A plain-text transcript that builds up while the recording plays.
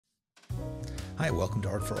Hi, welcome to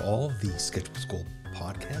Art for All, the Sketchbook School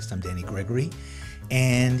podcast. I'm Danny Gregory,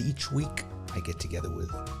 and each week I get together with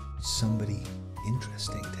somebody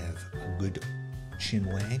interesting to have a good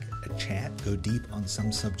chinwag, a chat, go deep on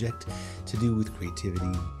some subject to do with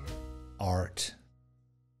creativity, art,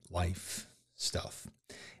 life stuff.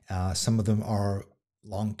 Some of them are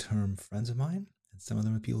long-term friends of mine, and some of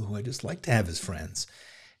them are people who I just like to have as friends.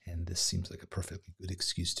 And this seems like a perfectly good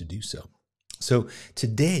excuse to do so. So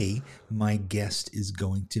today, my guest is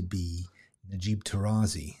going to be Najeeb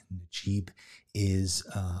Tarazi. Najeeb is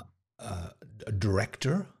a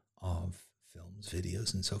director of films,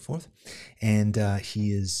 videos, and so forth. And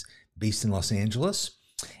he is based in Los Angeles.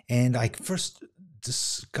 And I first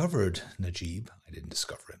discovered Najeeb. I didn't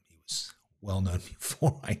discover him. He was well known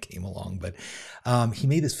before I came along. But he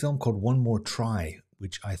made this film called One More Try,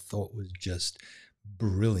 which I thought was just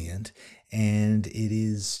brilliant. And it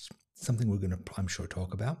is something we're going to, I'm sure,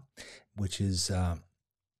 talk about, which is,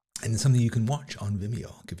 and something you can watch on Vimeo.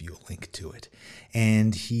 I'll give you a link to it.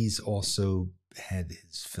 And he's also had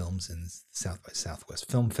his films in South by Southwest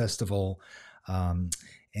Film Festival.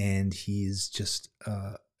 And he's just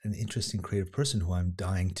an interesting creative person who I'm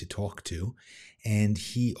dying to talk to. And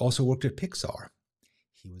he also worked at Pixar.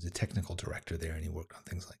 He was a technical director there, and he worked on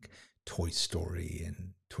things like Toy Story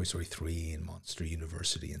and Toy Story 3 and Monster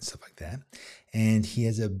University and stuff like that. And he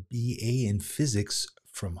has a BA in physics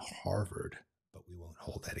from Harvard, but we won't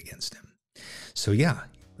hold that against him. So yeah,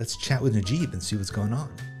 let's chat with Najeeb and see what's going on.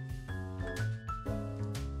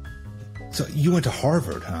 So you went to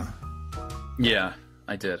Harvard, huh? Yeah,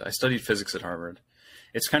 I did. I studied physics at Harvard.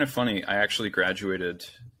 It's kind of funny. I actually graduated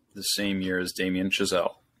the same year as Damien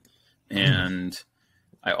Chazelle. And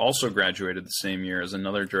I also graduated the same year as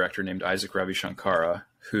another director named Isaac Ravi Shankara,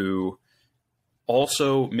 who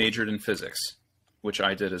also majored in physics, which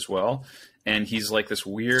I did as well. And he's like this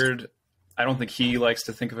weird, I don't think he likes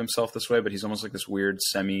to think of himself this way, but he's almost like this weird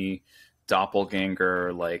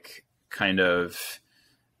semi-doppelganger, like kind of,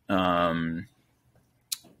 you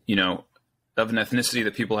know, of an ethnicity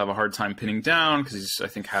that people have a hard time pinning down because he's, I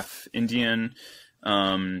think, half Indian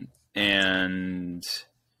and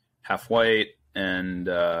half white. And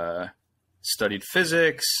studied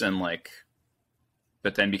physics and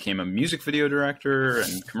but then became a music video director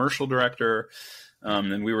and commercial director.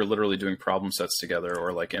 And we were literally doing problem sets together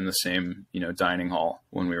or like in the same, dining hall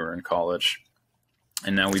when we were in college.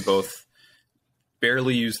 And now we both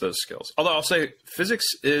barely use those skills. Although I'll say physics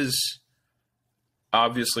is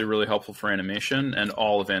obviously really helpful for animation, and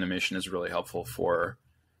all of animation is really helpful for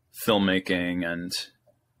filmmaking and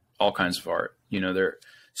all kinds of art. They're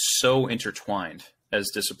so intertwined as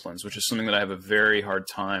disciplines, which is something that I have a very hard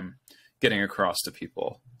time getting across to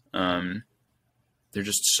people. They're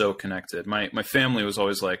just so connected. My family was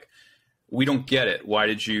always like, we don't get it. Why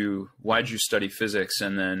did you study physics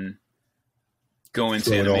and then go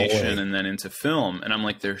into animation and then into film? And I'm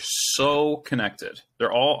like, they're so connected.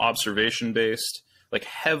 They're all observation based, like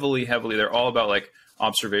heavily, they're all about like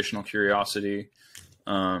observational curiosity.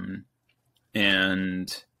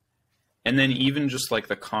 And then even just like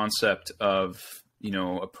the concept of,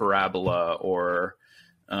 a parabola or,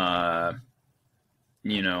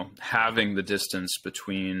 having the distance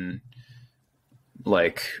between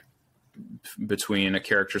a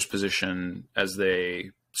character's position as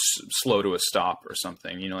they slow to a stop or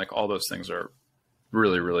something, like all those things are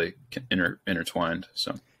really, really intertwined.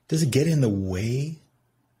 So does it get in the way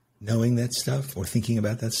knowing that stuff or thinking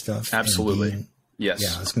about that stuff? Absolutely. Yes.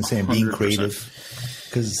 Yeah, I was going to say, and being 100%. Creative,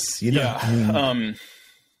 because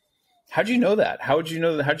how'd you know that? How'd you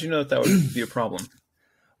know that would be a problem?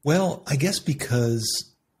 Well, I guess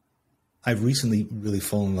because I've recently really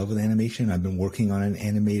fallen in love with animation. I've been working on an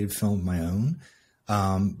animated film of my own,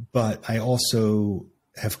 but I also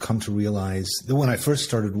have come to realize that when I first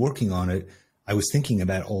started working on it, I was thinking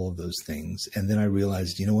about all of those things, and then I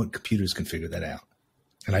realized, computers can figure that out,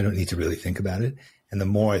 and I don't need to really think about it. And the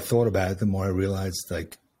more I thought about it, the more I realized,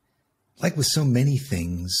 like with so many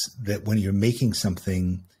things, that when you're making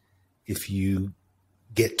something, if you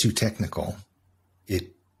get too technical,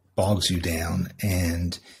 it bogs you down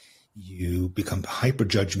and you become hyper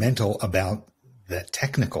judgmental about that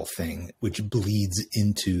technical thing, which bleeds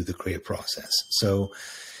into the creative process. So,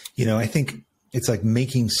 I think it's like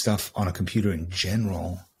making stuff on a computer in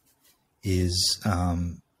general is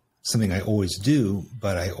something I always do,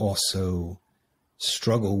 but I also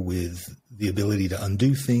struggle with the ability to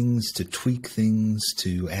undo things, to tweak things,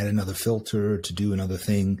 to add another filter, to do another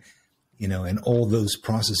thing, and all those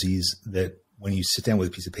processes that when you sit down with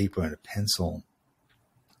a piece of paper and a pencil,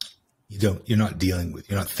 you're not dealing with,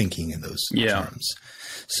 you're not thinking in those terms.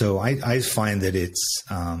 So I find that it's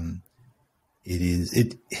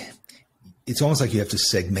it's almost like you have to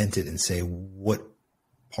segment it and say, what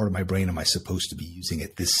part of my brain am I supposed to be using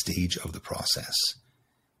at this stage of the process?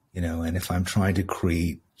 You know, and if I'm trying to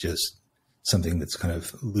create just something that's kind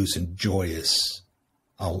of loose and joyous,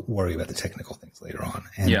 I'll worry about the technical things later on.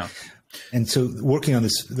 And so working on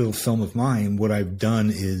this little film of mine, what I've done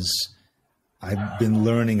is I've been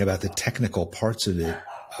learning about the technical parts of it,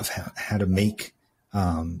 of how to make,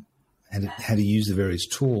 and how to use the various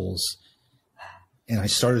tools. And I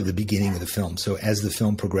started at the beginning of the film. So as the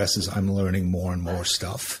film progresses, I'm learning more and more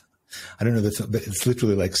stuff. I don't know, but it's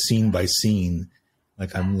literally like scene by scene,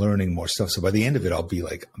 like I'm learning more stuff. So by the end of it, I'll be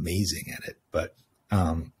like amazing at it. But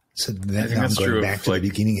so then now I'm going back to the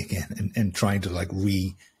beginning again and trying to like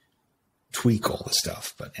tweak all the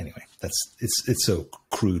stuff. But anyway, it's so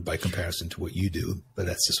crude by comparison to what you do, but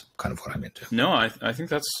that's just kind of what I'm into. No, I think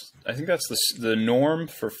that's the norm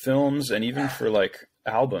for films and even for like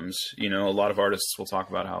albums. You know, a lot of artists will talk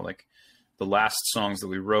about how like the last songs that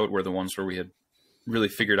we wrote were the ones where we had really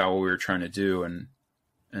figured out what we were trying to do, and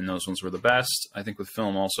those ones were the best. I think with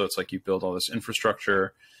film also, it's like you build all this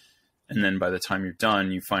infrastructure, and then by the time you're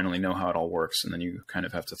done, you finally know how it all works, and then you kind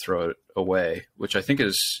of have to throw it away, which I think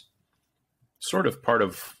is sort of part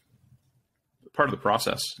of the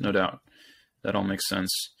process, no doubt. That all makes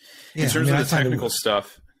sense. Yeah, in terms of the technical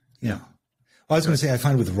stuff. Yeah. Well, I was going to say, I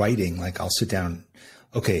find with writing, like I'll sit down,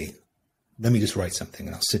 okay, let me just write something,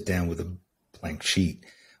 and I'll sit down with a blank sheet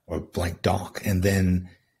or a blank doc. And then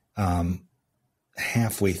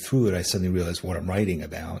halfway through it, I suddenly realize what I'm writing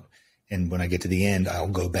about. And when I get to the end, I'll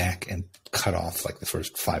go back and cut off like the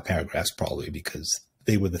first 5 paragraphs, probably because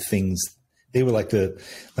they were the things. They were like a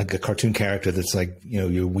cartoon character that's like, you know,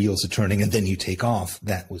 your wheels are turning and then you take off.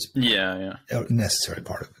 That was a necessary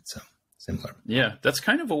part of it. So similar. Yeah, that's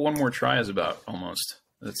kind of what One More Try is about almost.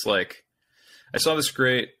 It's like, I saw this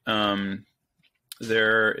great,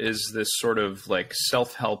 there is this sort of like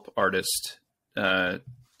self-help artist that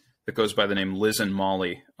goes by the name Liz and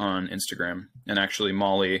Molly on Instagram. And actually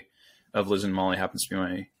Molly of Liz and Molly happens to be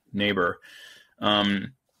my neighbor.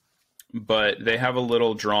 But they have a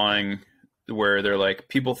little drawing where they're like,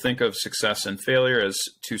 people think of success and failure as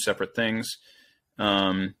 2 separate things.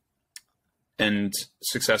 And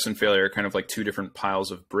success and failure are kind of like 2 different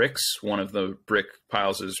piles of bricks. One of the brick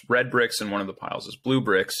piles is red bricks and one of the piles is blue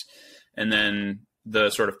bricks. And then the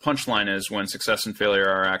sort of punchline is when success and failure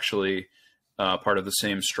are actually part of the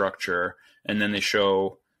same structure. And then they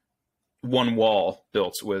show one wall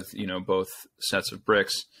built with, you know, both sets of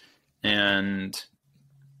bricks. And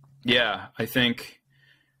yeah, I think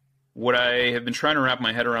what I have been trying to wrap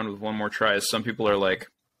my head around with One More Try is some people are like,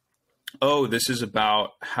 oh, this is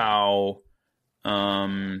about how,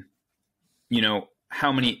 you know,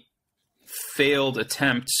 how many failed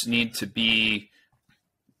attempts need to be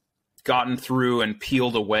gotten through and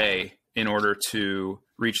peeled away in order to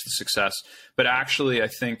reach the success. But actually, I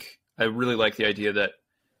think I really like the idea that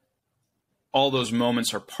all those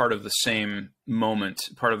moments are part of the same moment,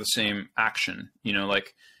 part of the same action. You know,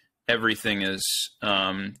 like everything is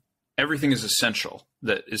essential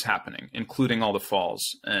that is happening, including all the falls.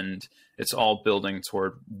 And it's all building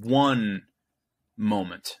toward one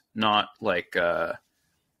moment, not like,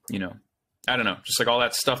 you know, I don't know, just like all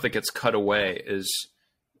that stuff that gets cut away is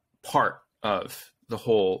part of the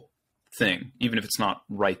whole thing, even if it's not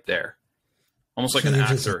right there. Almost like an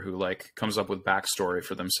actor who like comes up with backstory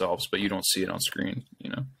for themselves, but you don't see it on screen, you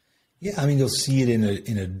know? Yeah. I mean, you'll see it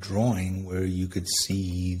in a drawing where you could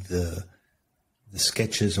see the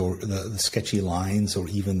sketches or the sketchy lines or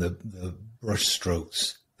even the brush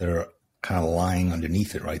strokes that are kind of lying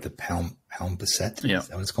underneath it, right? The palm basset, is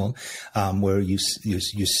that what it's called? Where you're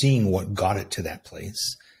seeing what got it to that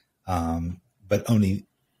place.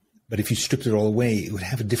 But if you stripped it all away, it would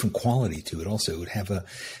have a different quality to it also. It would have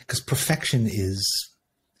because perfection is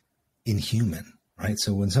inhuman, right?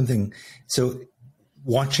 So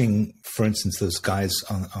watching, for instance, those guys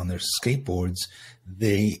on their skateboards,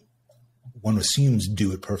 one assumes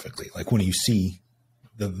do it perfectly. Like when you see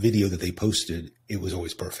the video that they posted, it was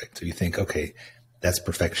always perfect. So you think, okay, that's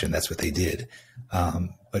perfection. That's what they did.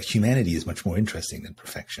 But humanity is much more interesting than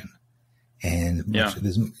perfection. And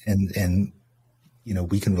you know,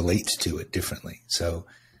 we can relate to it differently. So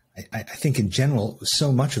I think in general,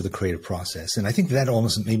 so much of the creative process, and I think that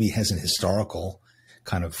almost maybe has an historical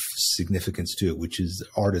kind of significance to it, which is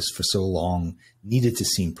artists for so long needed to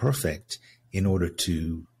seem perfect in order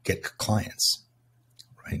to get clients,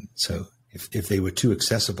 right? So if they were too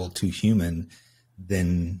accessible, too human,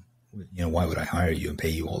 then, you know, why would I hire you and pay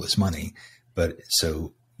you all this money? But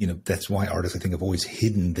so, you know, that's why artists, I think, have always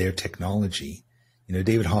hidden their technology.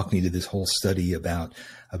 David Hockney did this whole study about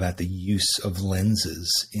the use of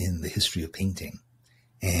lenses in the history of painting.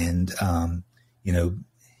 And,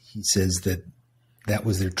 he says that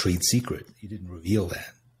was their trade secret. He didn't reveal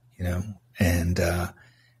that, and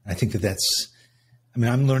I think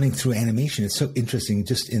I'm learning through animation. It's so interesting.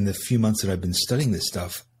 Just in the few months that I've been studying this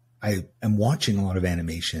stuff, I am watching a lot of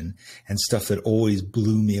animation and stuff that always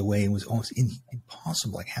blew me away and was almost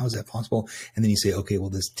impossible. Like, how is that possible? And then you say, okay, well,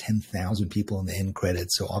 there's 10,000 people in the end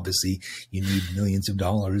credits. So obviously you need millions of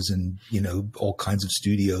dollars and, all kinds of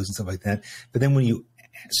studios and stuff like that. But then when you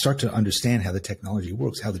start to understand how the technology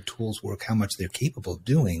works, how the tools work, how much they're capable of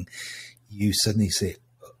doing, you suddenly say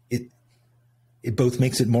it both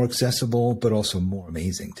makes it more accessible, but also more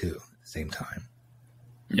amazing too at the same time.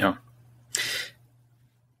 Yeah.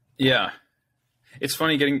 Yeah. It's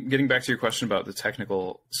funny getting back to your question about the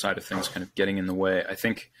technical side of things kind of getting in the way. I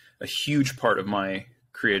think a huge part of my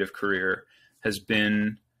creative career has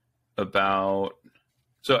been about,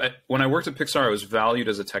 when I worked at Pixar, I was valued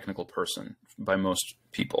as a technical person by most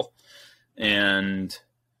people. And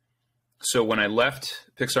so when I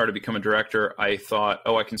left Pixar to become a director, I thought,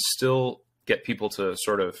 I can still get people to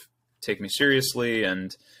sort of take me seriously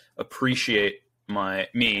and appreciate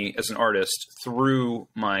me as an artist through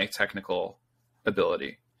my technical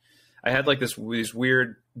ability. I had like these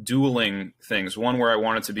weird dueling things. One where I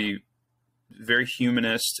wanted to be very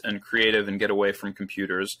humanist and creative and get away from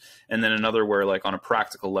computers. And then another where, like, on a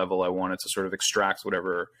practical level, I wanted to sort of extract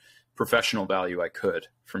whatever professional value I could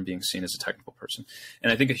from being seen as a technical person.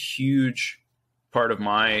 And I think a huge part of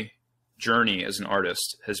my journey as an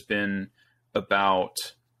artist has been about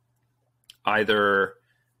either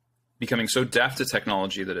becoming so deft to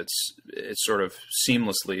technology that it's sort of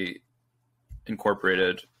seamlessly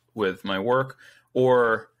incorporated with my work,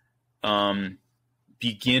 or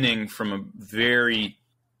beginning from a very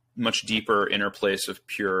much deeper inner place of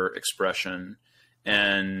pure expression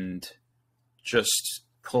and just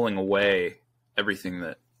pulling away everything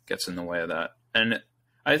that gets in the way of that. And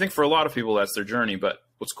I think for a lot of people, that's their journey. But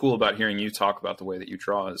what's cool about hearing you talk about the way that you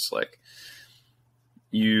draw is like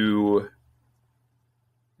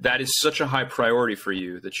that is such a high priority for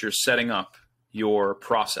you that you're setting up your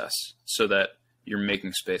process so that you're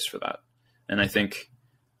making space for that. And I think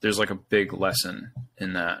there's like a big lesson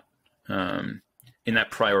in that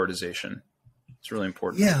prioritization. It's really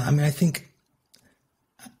important. Yeah. I mean, I think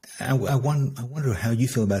I wonder how you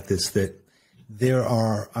feel about this, that there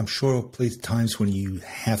are, I'm sure, times when you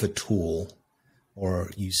have a tool or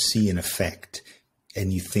you see an effect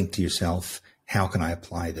and you think to yourself, how can I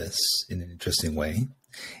apply this in an interesting way?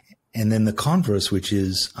 And then the converse, which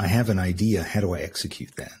is, I have an idea. How do I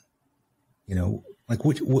execute that? Like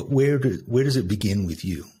where does it begin with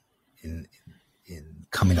you in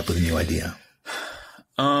coming up with a new idea?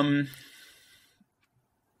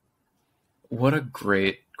 What a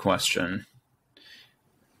great question.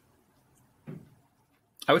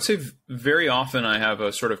 I would say very often I have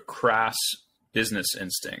a sort of crass business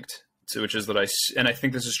instinct, which is that I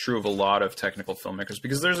think this is true of a lot of technical filmmakers,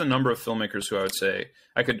 because there's a number of filmmakers who I would say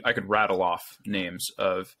I could rattle off names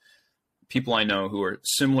of people I know who are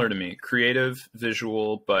similar to me, creative,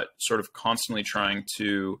 visual, but sort of constantly trying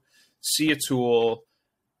to see a tool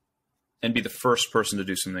and be the first person to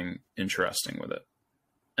do something interesting with it.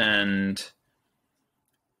 And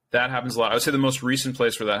that happens a lot. I would say the most recent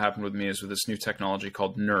place where that happened with me is with this new technology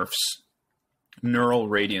called NRFs, neural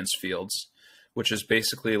radiance fields, which is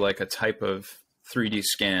basically like a type of 3D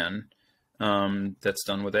scan that's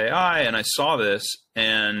done with AI. And I saw this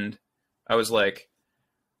and I was like,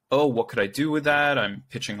 oh, what could I do with that? I'm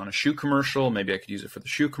pitching on a shoe commercial. Maybe I could use it for the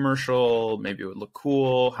shoe commercial. Maybe it would look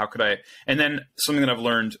cool. How could I? And then something that I've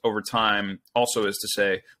learned over time also is to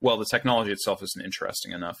say, well, the technology itself isn't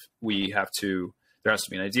interesting enough. There has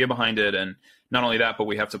to be an idea behind it. And not only that, but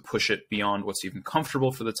we have to push it beyond what's even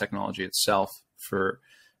comfortable for the technology itself for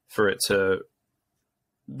it to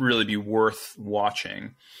really be worth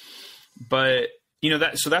watching. But,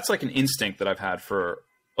 so that's like an instinct that I've had for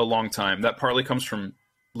a long time. That partly comes from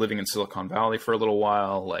living in Silicon Valley for a little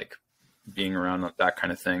while, like being around that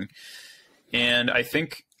kind of thing. And I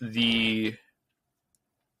think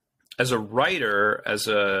as a writer, as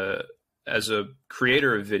a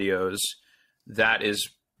creator of videos, that is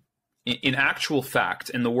in actual fact,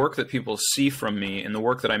 in the work that people see from me, in the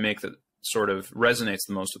work that I make that sort of resonates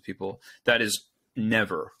the most with people, that is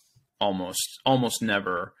never, almost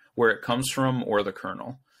never where it comes from or the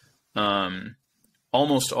kernel.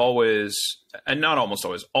 Almost always, and not almost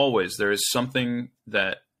always, always, there is something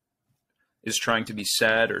that is trying to be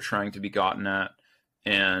said or trying to be gotten at.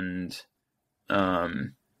 And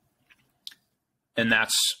And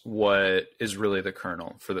that's what is really the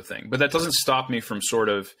kernel for the thing. But that doesn't stop me from sort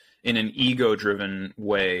of, in an ego-driven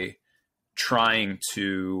way, trying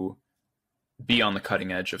to be on the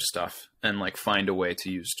cutting edge of stuff and like find a way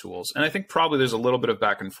to use tools. And I think probably there's a little bit of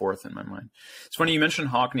back and forth in my mind. It's funny you mentioned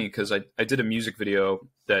Hockney, because I did a music video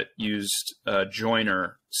that used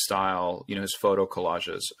Joyner style, you know, his photo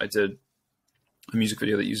collages. I did a music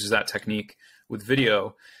video that uses that technique with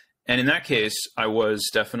video. And in that case, I was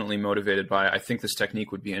definitely motivated by, I think this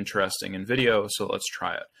technique would be interesting in video, so let's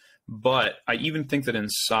try it. But I even think that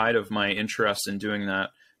inside of my interest in doing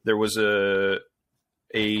that, there was a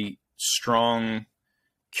strong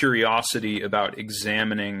curiosity about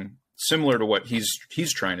examining, similar to what he's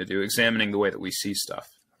trying to do, examining the way that we see stuff,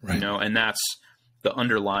 right. You know, and that's the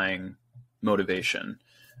underlying motivation,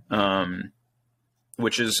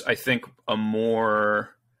 which is, I think, a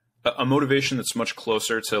motivation that's much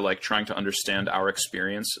closer to like trying to understand our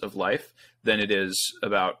experience of life than it is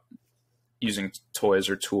about using toys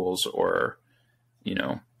or tools or, you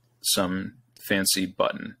know, some fancy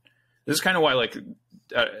button. This is kind of why, like,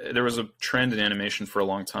 there was a trend in animation for a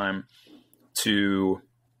long time to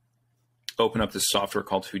open up this software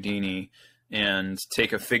called Houdini and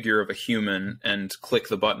take a figure of a human and click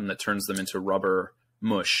the button that turns them into rubber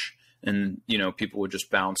mush. And, you know, people would just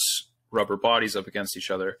bounce rubber bodies up against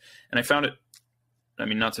each other. And I found it, I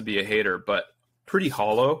mean, not to be a hater, but pretty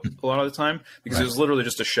hollow a lot of the time, because It was literally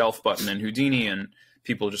just a shelf button in Houdini, and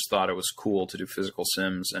people just thought it was cool to do physical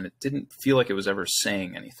sims, and it didn't feel like it was ever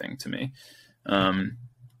saying anything to me. And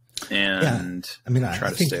I mean, I try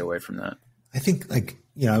to stay away from that. I think, like,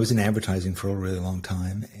 you know, I was in advertising for a really long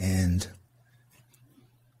time, and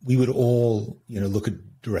we would all, you know, look at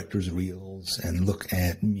directors' reels and look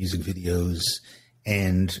at music videos,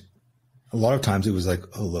 and a lot of times it was like,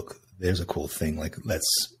 oh, look, there's a cool thing. Like,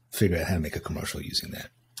 let's figure out how to make a commercial using that.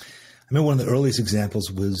 I remember one of the earliest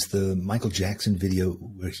examples was the Michael Jackson video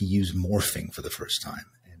where he used morphing for the first time,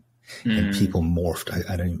 and people morphed.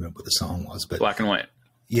 I don't even remember what the song was, but black and white.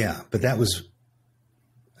 Yeah, but that was,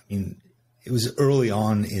 I mean, it was early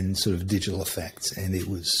on in sort of digital effects, and it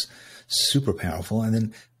was super powerful. And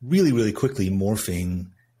then really, really quickly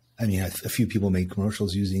morphing. I mean, a few people made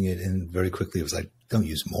commercials using it, and very quickly it was like, don't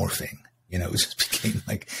use morphing. You know, it just became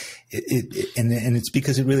like and it's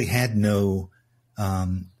because it really had no,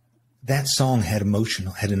 that song had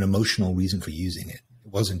an emotional reason for using it.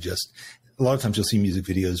 It wasn't just, a lot of times you'll see music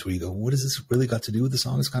videos where you go, what does this really got to do with the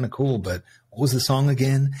song? It's kind of cool, but what was the song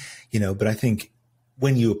again? You know, but I think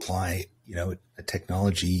when you apply, you know, a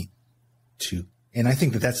technology to, and I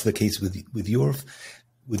think that that's the case with your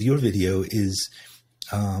video is,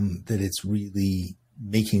 that it's really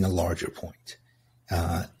making a larger point.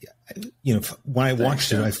 You know, when I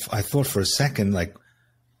watched it, I thought for a second, like,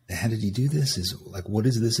 how did he do this? Is like, what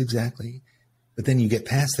is this exactly? But then you get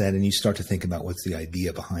past that and you start to think about what's the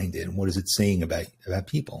idea behind it and what is it saying about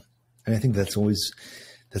people. And I think that's always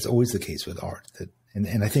the case with art.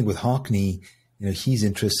 And I think with Hockney, you know, he's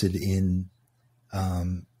interested in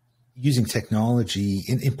using technology.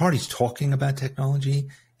 In part, he's talking about technology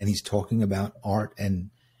and he's talking about art, and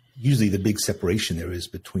usually the big separation there is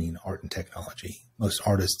between art and technology. Most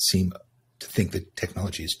artists seem to think that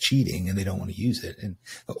technology is cheating and they don't want to use it. And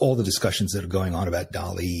all the discussions that are going on about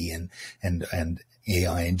DALL-E and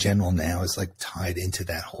AI in general now is like tied into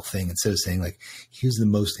that whole thing. Instead of saying like, here's the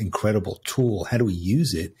most incredible tool, how do we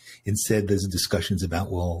use it? Instead, there's discussions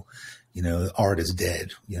about, well, you know, art is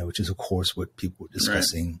dead, you know, which is of course what people were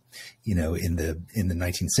discussing, you know, in the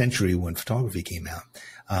 19th century when photography came out.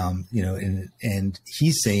 You know, and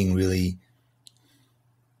he's saying really,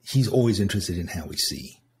 he's always interested in how we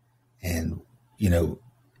see, and, you know,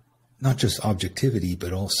 not just objectivity,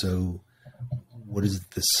 but also what is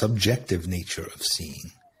the subjective nature of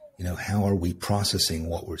seeing, you know, how are we processing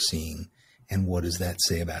what we're seeing, and what does that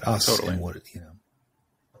say about us? Totally. And what, you know,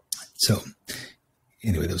 so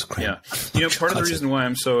anyway, that was crazy. Yeah. You know, part of the reason why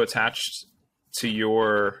I'm so attached to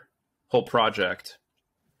your whole project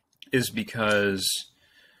is because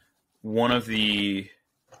one of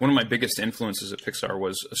my biggest influences at Pixar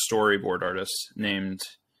was a storyboard artist named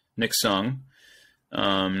Nick Sung.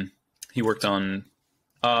 He worked on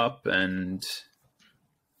Up and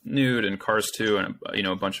Nude and Cars 2 and, you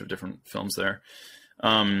know, a bunch of different films there.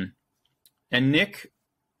 And Nick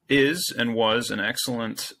is and was an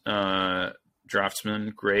excellent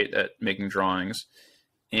draftsman, great at making drawings.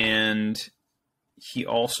 And he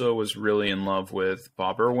also was really in love with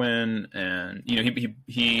Bob Irwin, and, you know,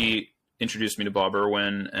 he introduced me to Bob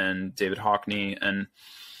Irwin and David Hockney and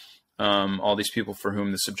all these people for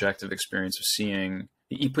whom the subjective experience of seeing,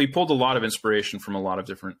 he pulled a lot of inspiration from a lot of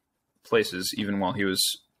different places, even while he was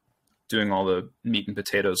doing all the meat and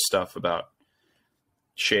potatoes stuff about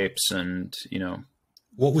shapes and,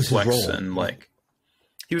 what was his role? And like,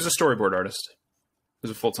 he was a storyboard artist. It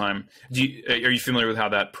was a full-time. Are you familiar with how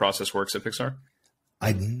that process works at Pixar?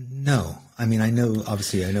 I know. I mean, I know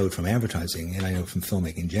it from advertising and I know from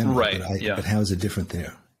filmmaking in general. Right. But how is it different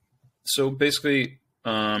there? So basically,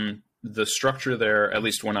 the structure there, at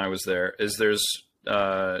least when I was there, is there's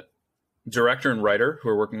director and writer who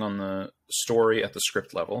are working on the story at the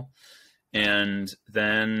script level. And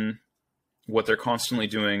then what they're constantly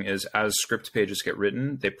doing is, as script pages get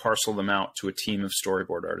written, they parcel them out to a team of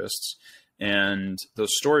storyboard artists. And those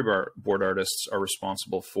storyboard artists are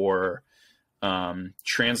responsible for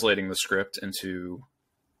translating the script into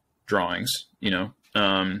drawings,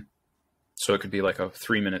 so it could be like a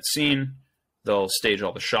 3-minute scene. They'll stage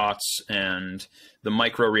all the shots and the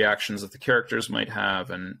micro reactions that the characters might have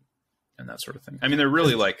and that sort of thing. I mean, they're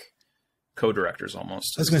really like co-directors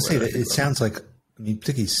almost. I was going to say that it sounds like, I mean,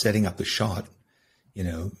 particularly setting up the shot, you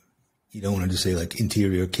don't want to just say like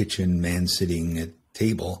interior kitchen, man sitting at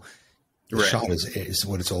table. The shot is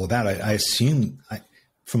what it's all about. I assume,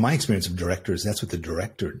 from my experience of directors, that's what the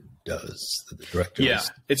director does. The director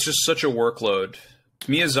it's just such a workload.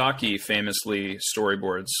 Miyazaki famously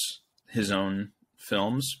storyboards his own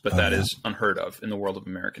films, but that is unheard of in the world of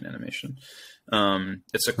American animation.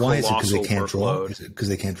 It's a colossal workload. Is it because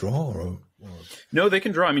they can't draw? Or? No, they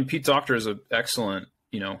can draw. I mean, Pete Docter is an excellent,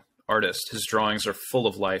 artist. His drawings are full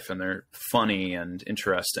of life and they're funny and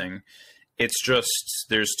interesting. It's just,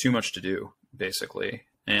 there's too much to do, basically.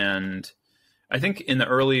 And I think in the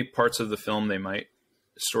early parts of the film, they might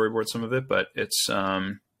storyboard some of it, but it's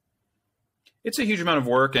a huge amount of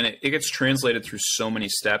work, and it gets translated through so many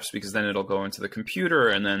steps, because then it'll go into the computer,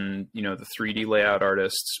 and then, the 3D layout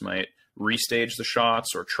artists might restage the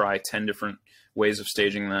shots or try 10 different ways of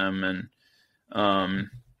staging them. And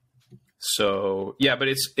so, yeah, but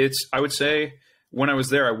it's, I would say when I was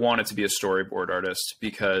there, I wanted to be a storyboard artist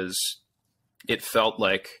because it felt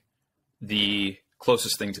like the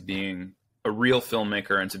closest thing to being a real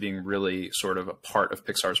filmmaker and to being really sort of a part of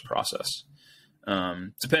Pixar's process.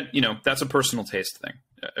 That's a personal taste thing.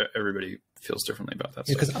 Everybody feels differently about that.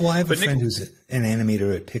 Because I have a friend who's an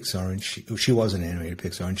animator at Pixar, and she was an animator at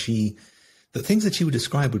Pixar, and the things that she would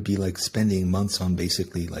describe would be like spending months on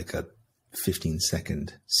basically like a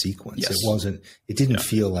 15-second sequence. Yes. It didn't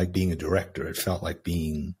feel like being a director. It felt like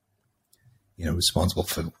being, responsible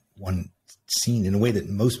for one scene in a way that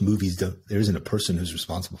most movies don't. There isn't a person who's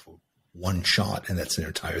responsible for one shot, and that's their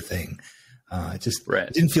entire thing. It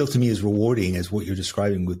didn't feel to me as rewarding as what you're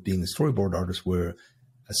describing with being the storyboard artist, where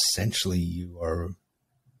essentially you are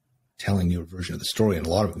telling your version of the story in a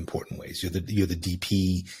lot of important ways. You're the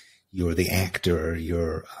DP, you're the actor,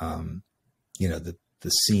 you're the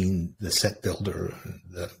scene, the set builder,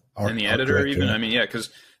 the art, and the editor director. even. I mean, yeah, because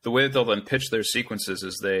the way that they'll then pitch their sequences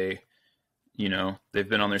is they've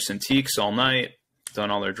been on their Cintiqs all night,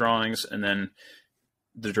 done all their drawings, and then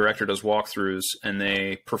the director does walkthroughs and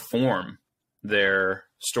they perform their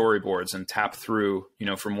storyboards and tap through,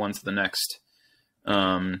 from one to the next,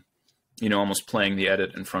 almost playing the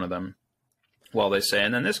edit in front of them while they say,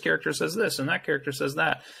 and then this character says this and that character says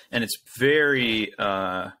that. And it's very,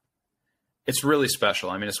 it's really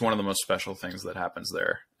special. I mean, it's one of the most special things that happens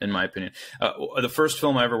there, in my opinion. The first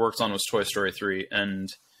film I ever worked on was Toy Story 3, and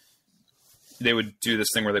they would do this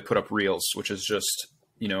thing where they put up reels, which is just,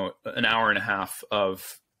 an hour and a half of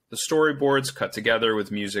the storyboards cut together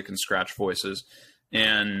with music and scratch voices.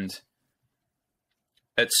 And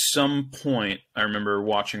at some point, I remember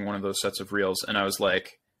watching one of those sets of reels, and I was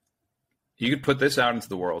like, you could put this out into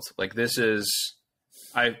the world. Like, this is,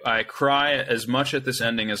 I cry as much at this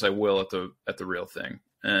ending as I will at the real thing.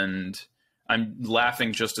 And I'm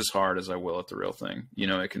laughing just as hard as I will at the real thing.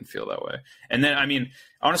 It can feel that way. And then, I mean,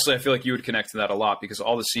 honestly, I feel like you would connect to that a lot, because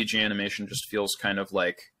all the CG animation just feels kind of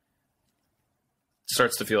like,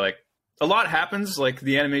 starts to feel like a lot happens. Like,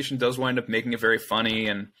 the animation does wind up making it very funny,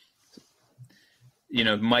 and,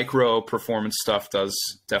 micro performance stuff does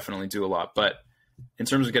definitely do a lot. But in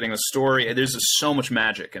terms of getting a story, there's just so much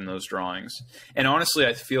magic in those drawings. And honestly,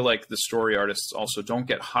 I feel like the story artists also don't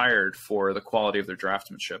get hired for the quality of their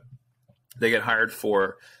draftsmanship. They get hired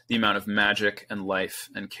for the amount of magic and life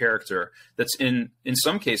and character that's in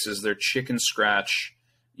some cases, their chicken scratch,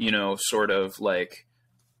 sort of like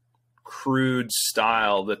crude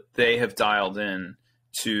style that they have dialed in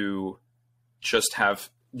to just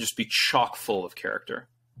be chock full of character.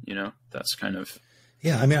 That's kind of...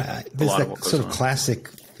 Yeah, I mean, there's that sort of classic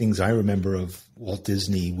things I remember of Walt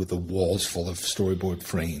Disney with the walls full of storyboard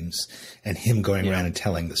frames and him going around and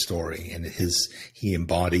telling the story, and he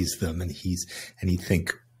embodies them, and you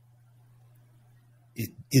think,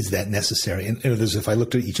 is that necessary? And if I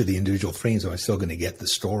looked at each of the individual frames, am I still going to get the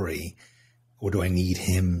story, or do I need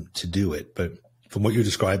him to do it? But from what you're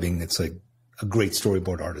describing, it's like a great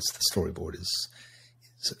storyboard artist. The storyboard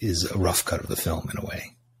is a rough cut of the film in a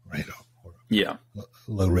way, right? Or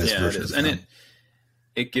low res version. It is. And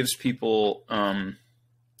it gives people,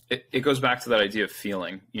 it goes back to that idea of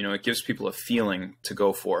feeling. It gives people a feeling to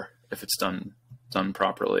go for if it's done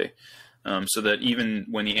properly. So that even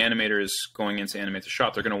when the animator is going in to animate the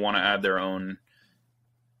shot, they're going to want to add their own,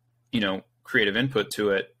 creative input to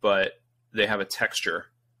it, but they have a texture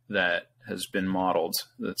that has been modeled.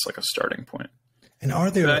 That's like a starting point. And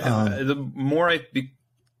are there, the more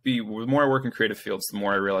the more I work in creative fields, the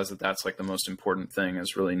more I realize that that's like the most important thing,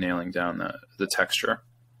 is really nailing down the texture.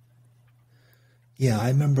 Yeah. I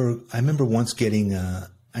remember once getting,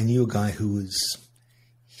 I knew a guy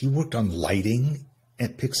he worked on lighting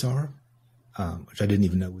at Pixar, which I didn't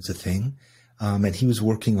even know was a thing. And he was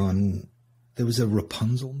working on, there was a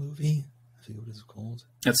Rapunzel movie. I forget what it's called.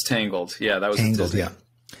 It's Tangled. Yeah, that was Tangled. Yeah.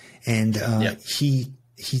 And he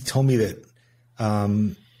told me that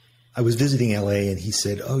I was visiting LA, and he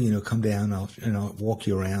said, "Oh, come down. I'll walk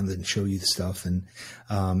you around and show you the stuff." And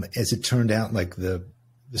as it turned out, like the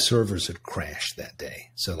servers had crashed that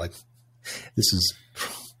day. So like this is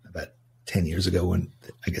about 10 years ago, when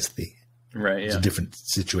I guess it was a different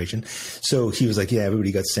situation. So he was like, "Yeah,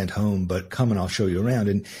 everybody got sent home, but come and I'll show you around."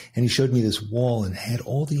 And he showed me this wall and had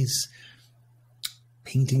all these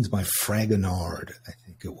paintings by Fragonard, I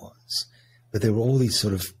think it was, but there were all these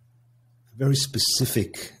sort of very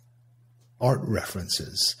specific art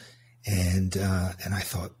references. And I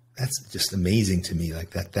thought, that's just amazing to me.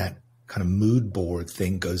 Like that kind of mood board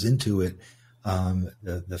thing goes into it.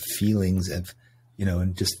 The feelings of,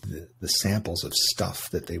 and just the samples of stuff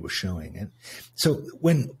that they were showing. And so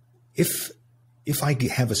if I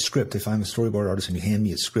have a script, if I'm a storyboard artist and you hand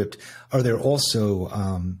me a script, are there also,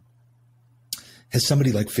 has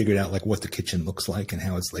somebody like figured out like what the kitchen looks like and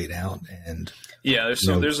how it's laid out? And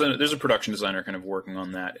there's a production designer kind of working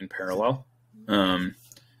on that in parallel.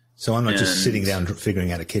 So I'm not just sitting down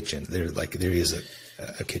figuring out a kitchen. There is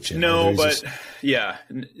a kitchen. No, but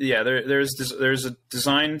there's a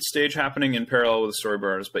design stage happening in parallel with the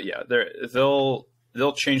storyboard artist. But yeah, they'll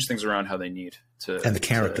change things around how they need to. And the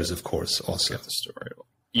characters, of course, also get the story.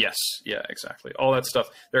 Yes, yeah, exactly. All that stuff.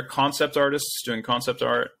 They're concept artists doing concept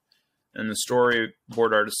art. And the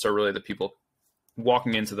storyboard artists are really the people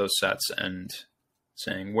walking into those sets and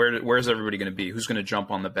saying, where's everybody going to be? Who's going to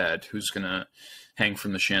jump on the bed? Who's going to hang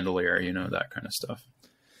from the chandelier? That kind of stuff.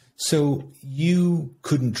 So you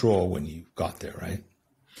couldn't draw when you got there, right?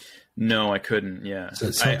 No, I couldn't. Yeah.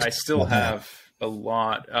 So I still have a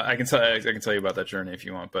lot. I can tell you about that journey if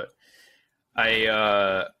you want, but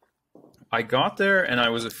I got there and I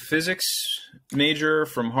was a physics major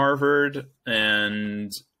from Harvard,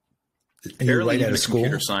 and you're right out of school?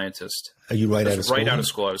 Computer scientist. Are you right out of school? Right out of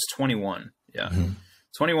school. I was 21. Yeah. Mm-hmm.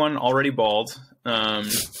 21, already bald.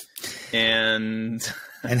 And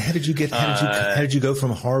how did you go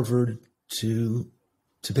from Harvard to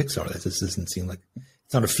Pixar? That just doesn't seem like,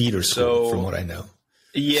 it's not a feeder school from what I know.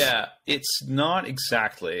 Yeah, it's not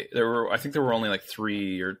exactly. I think there were only like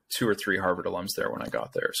 2 or 3 Harvard alums there when I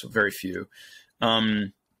got there. So very few,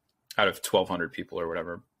 out of 1,200 people or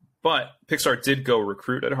whatever. But Pixar did go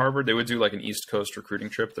recruit at Harvard. They would do like an East Coast recruiting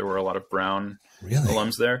trip. There were a lot of Brown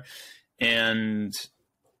alums there. And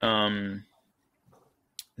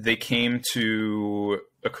they came to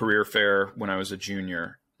a career fair when I was a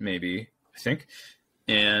junior, maybe, I think.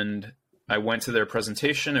 And I went to their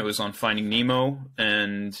presentation. It was on Finding Nemo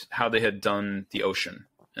and how they had done the ocean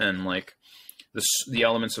and like the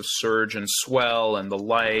elements of surge and swell and the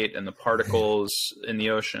light and the particles in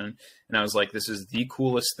the ocean. And I was like, this is the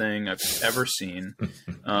coolest thing I've ever seen.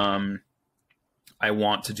 I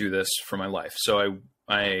want to do this for my life. So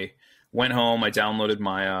I went home, I downloaded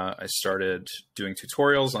Maya, I started doing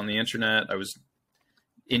tutorials on the internet. I was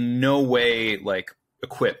in no way like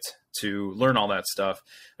equipped to learn all that stuff.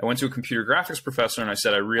 I went to a computer graphics professor and I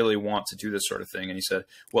said, I really want to do this sort of thing. And he said,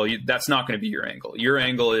 well, that's not going to be your angle. Your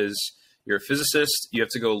angle is you're a physicist. You have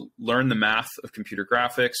to go learn the math of computer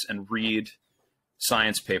graphics and read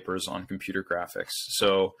science papers on computer graphics.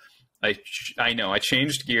 So I know I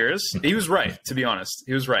changed gears. He was right, to be honest.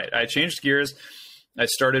 He was right. I changed gears. I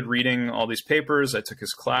started reading all these papers. I took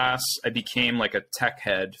his class. I became like a tech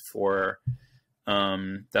head for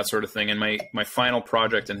that sort of thing. And my final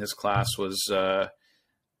project in his class was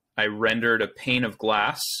I rendered a pane of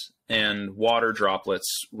glass and water droplets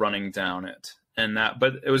running down it.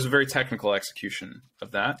 But it was a very technical execution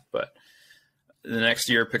of that. But the next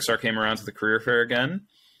year, Pixar came around to the career fair again.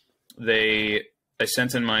 They I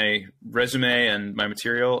sent in my resume and my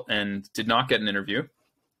material and did not get an interview.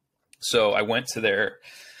 So I went to their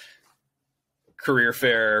career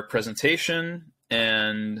fair presentation,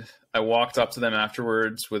 and I walked up to them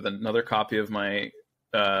afterwards with another copy of my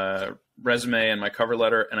resume and my cover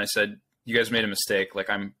letter, and I said, "You guys made a mistake. Like,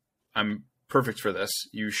 I'm perfect for this.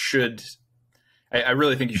 You should. I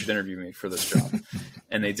really think you should interview me for this job."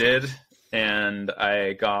 And they did, and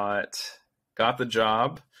I got the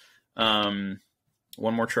job.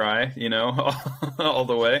 One more try, you know, all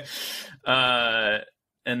the way.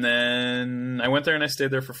 And then I went there and I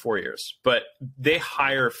stayed there for 4 years. But they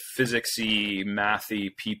hire physicsy,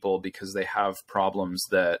 mathy people because they have problems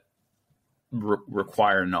that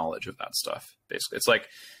require knowledge of that stuff. Basically, it's like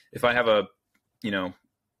if I have a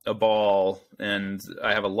ball and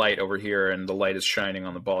I have a light over here and the light is shining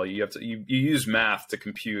on the ball, you use math to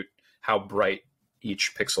compute how bright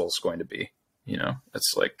each pixel is going to be. You know,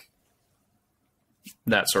 it's like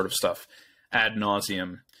that sort of stuff ad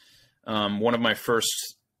nauseum. One of my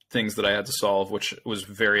first things that I had to solve, which was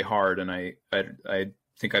very hard, and I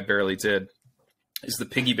think I barely did, is the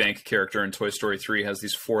piggy bank character in Toy Story 3 has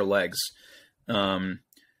these 4 legs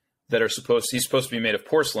that are he's supposed to be made of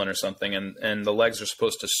porcelain or something, and the legs are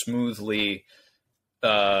supposed to smoothly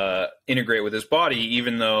integrate with his body,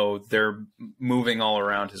 even though they're moving all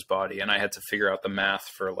around his body. And I had to figure out the math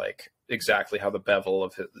for like exactly how the bevel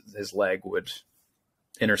of his leg would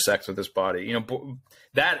intersect with his body. You know,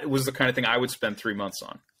 that was the kind of thing I would spend 3 months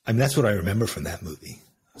on. I mean, that's what I remember from that movie.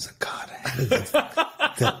 I was like, God,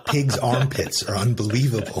 the pig's armpits are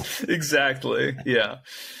unbelievable. Exactly. Yeah.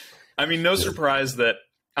 I mean, no surprise that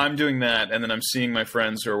I'm doing that, and then I'm seeing my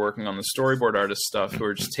friends who are working on the storyboard artist stuff who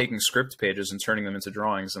are just taking script pages and turning them into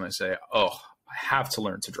drawings, and I say, oh, I have to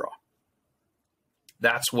learn to draw.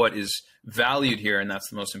 That's what is valued here, and that's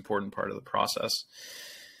the most important part of the process.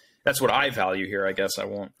 That's what I value here, I guess. I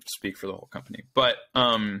won't speak for the whole company. But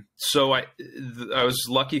so I was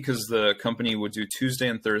lucky because the company would do Tuesday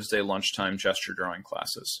and Thursday lunchtime gesture drawing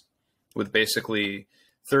classes with basically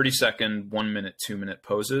 30-second, 1-minute, 2-minute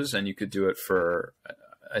poses, and you could do it for,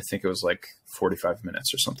 I think it was like 45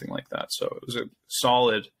 minutes or something like that. So it was a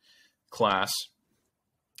solid class.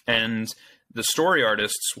 And the story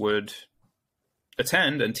artists would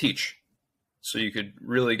attend and teach. So you could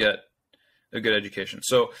really get a good education.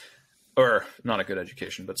 So, or not a good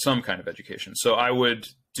education, but some kind of education. So I would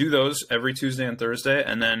do those every Tuesday and Thursday.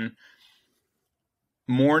 And then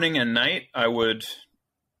morning and night, I would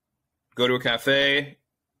go to a cafe,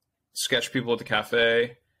 sketch people at the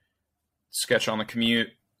cafe, sketch on the commute,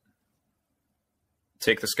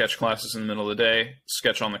 take the sketch classes in the middle of the day,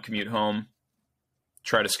 sketch on the commute home,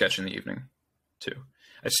 try to sketch in the evening too.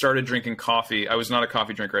 I started drinking coffee. I was not a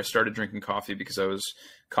coffee drinker. I started drinking coffee because I was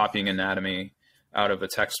copying anatomy out of a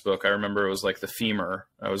textbook. I remember it was like the femur.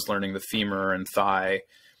 I was learning the femur and thigh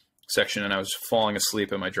section, and I was falling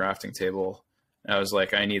asleep at my drafting table. And I was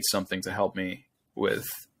like, I need something to help me with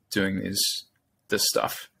doing this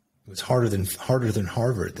stuff. It was harder than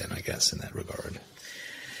Harvard then, I guess, in that regard.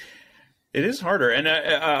 It is harder. And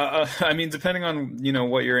I mean, depending on,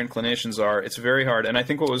 what your inclinations are, it's very hard. And I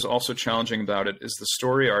think what was also challenging about it is the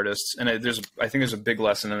story artists. And I think there's a big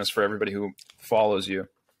lesson in this for everybody who follows you.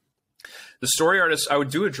 The story artists, I would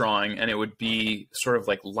do a drawing and it would be sort of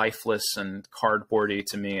like lifeless and cardboardy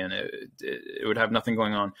to me. And it would have nothing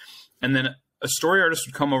going on. And then a story artist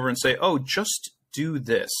would come over and say, oh, just do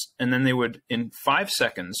this. And then they would, in 5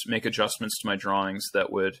 seconds, make adjustments to my drawings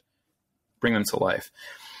that would bring them to life.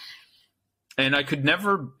 And I could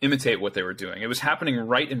never imitate what they were doing. It was happening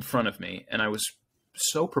right in front of me. And I was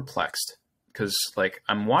so perplexed because like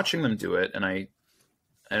I'm watching them do it. And I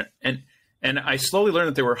slowly learned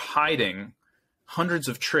that they were hiding hundreds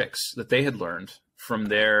of tricks that they had learned from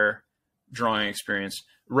their drawing experience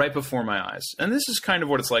right before my eyes. And this is kind of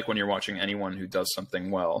what it's like when you're watching anyone who does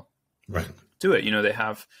something well. Right. Do it. They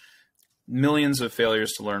have millions of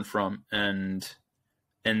failures to learn from, and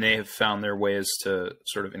they have found their ways to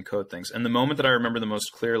sort of encode things. And the moment that I remember the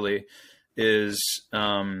most clearly is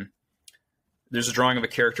there's a drawing of a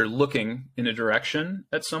character looking in a direction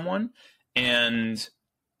at someone, and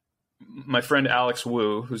my friend Alex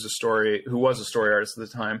Wu, who was a story artist at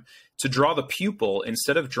the time, to draw the pupil,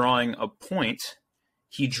 instead of drawing a point,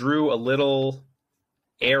 he drew a little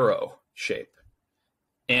arrow shape.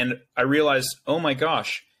 And I realized, oh my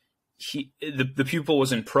gosh, the pupil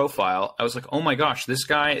was in profile. I was like, oh my gosh, this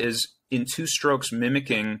guy is in 2 strokes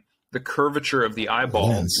mimicking the curvature of the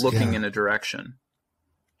eyeball looking in a direction.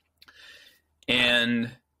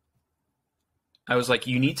 And I was like,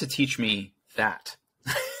 you need to teach me that.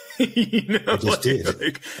 You know, I just did.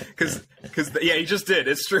 Because yeah, he just did.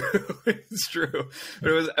 It's true. It's true.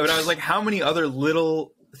 But I was like, how many other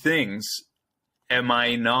little things am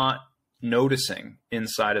I not noticing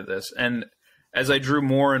inside of this? And as I drew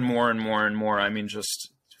more and more and more and more, I mean,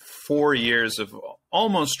 just 4 years of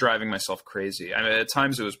almost driving myself crazy. I mean, at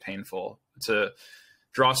times it was painful to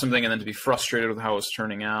draw something and then to be frustrated with how it was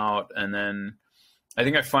turning out. And then I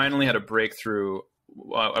think I finally had a breakthrough.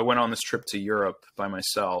 I went on this trip to Europe by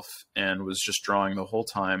myself and was just drawing the whole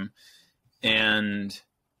time. And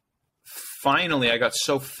finally I got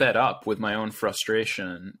so fed up with my own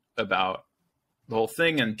frustration about the whole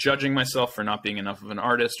thing and judging myself for not being enough of an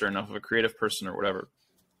artist or enough of a creative person or whatever,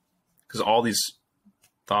 because all these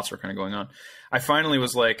thoughts were kind of going on. I finally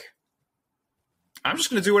was like, I'm just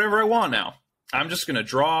going to do whatever I want now. I'm just going to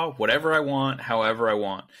draw whatever I want, however I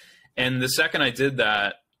want. And the second I did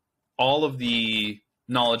that, all of the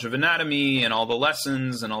knowledge of anatomy and all the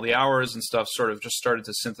lessons and all the hours and stuff sort of just started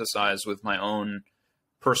to synthesize with my own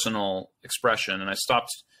personal expression. And I stopped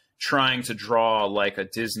trying to draw like a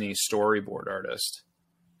Disney storyboard artist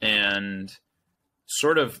and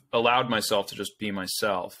sort of allowed myself to just be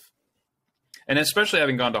myself. And especially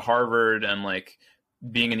having gone to Harvard and like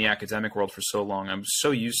being in the academic world for so long, I'm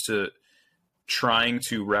so used to trying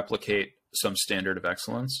to replicate some standard of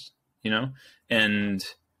excellence, you know, and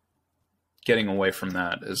getting away from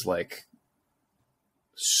that is like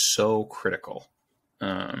so critical.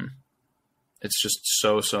 It's just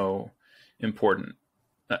so important.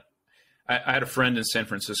 I had a friend in San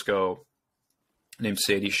Francisco named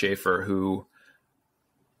Sadie Schaefer who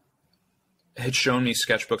had shown me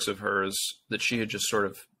sketchbooks of hers that she had just sort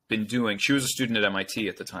of been doing. She was a student at MIT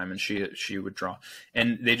at the time, and she would draw,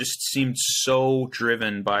 and they just seemed so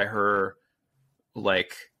driven by her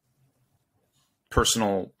like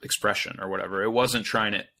personal expression or whatever. It wasn't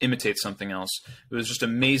trying to imitate something else. It was just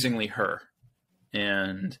amazingly her.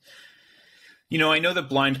 And, you know, I know that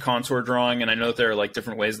blind contour drawing, and I know that there are like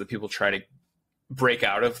different ways that people try to break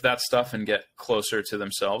out of that stuff and get closer to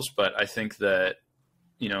themselves. But I think that,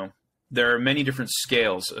 you know, there are many different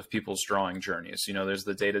scales of people's drawing journeys. You know, there's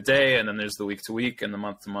the day to day, and then there's the week to week, and the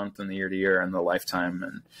month to month, and the year to year, and the lifetime.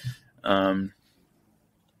 And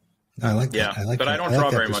I like that. Yeah, I like but that. I don't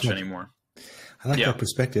draw very much anymore. I like that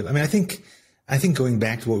perspective. I mean, I think going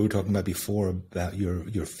back to what we were talking about before about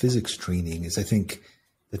your physics training is I think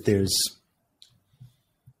that there's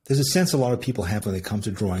a sense a lot of people have when they come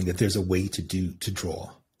to drawing that there's a way to draw,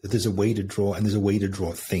 that there's a way to draw and there's a way to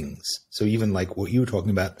draw things. So even like what you were talking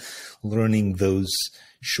about, learning those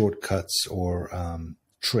shortcuts or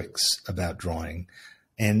tricks about drawing.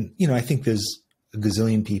 And, you know, I think there's a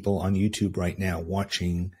gazillion people on YouTube right now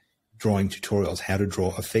watching drawing tutorials, how to draw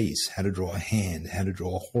a face, how to draw a hand, how to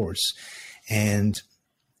draw a horse. And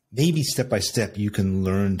maybe step by step, you can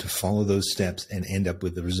learn to follow those steps and end up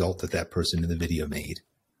with the result that that person in the video made.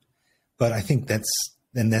 But I think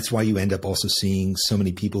that's why you end up also seeing so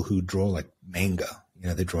many people who draw like manga. You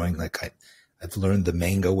know, they're drawing like I've learned the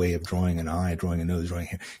manga way of drawing an eye, drawing a nose, drawing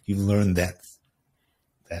hair. You've learned that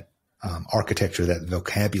architecture, that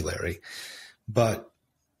vocabulary. But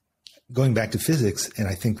going back to physics, and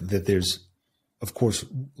I think that there's, of course,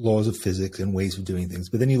 laws of physics and ways of doing things.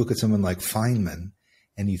 But then you look at someone like Feynman,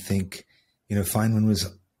 and you think, you know, Feynman was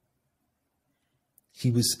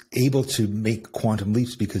able to make quantum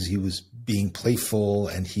leaps because he was being playful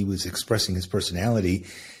and he was expressing his personality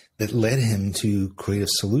that led him to creative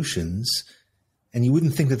solutions. And you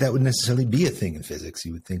wouldn't think that that would necessarily be a thing in physics.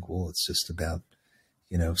 You would think, well, it's just about,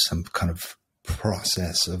 you know, some kind of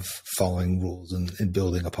process of following rules and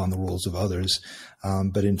building upon the rules of others.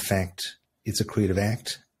 But in fact, it's a creative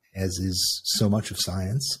act, as is so much of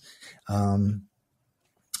science. You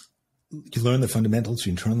learn the fundamentals,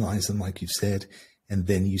 you internalize them, like you've said, and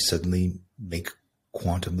then you suddenly make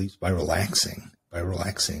quantum leaps by relaxing.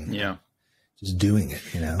 Yeah. Just doing it,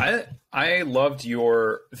 you know? I loved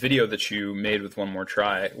your video that you made with One More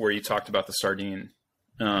Try, where you talked about the sardine,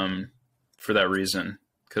 for that reason,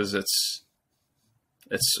 because it's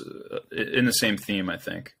in the same theme, I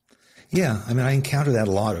think. Yeah. I mean, I encounter that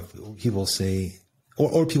a lot of people say,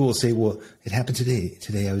 or people will say, well, it happened today.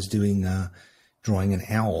 Today I was drawing an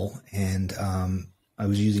owl, and I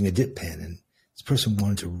was using a dip pen, and this person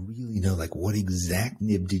wanted to really know, like, what exact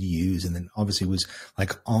nib did you use? And then obviously was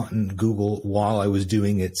like on Google while I was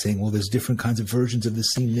doing it saying, well, there's different kinds of versions of the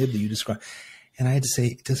same nib that you described. And I had to say,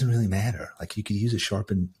 it doesn't really matter. Like, you could use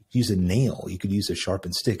a nail. You could use a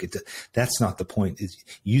sharpened stick. That's not the point.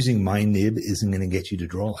 Using my nib isn't going to get you to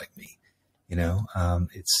draw like me. You know,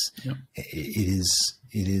 it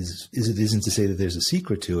isn't to say that there's a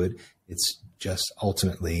secret to it. It's just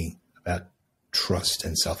ultimately about trust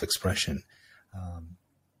and self-expression.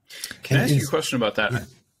 Can I ask you a question about that? Yeah.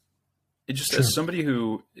 It just, Sure. as somebody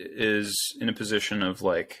who is in a position of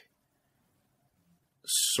like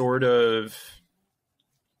sort of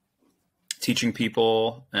teaching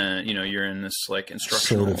people, and you're in this like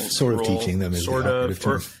instructional sort of role, teaching them is sort the of, operative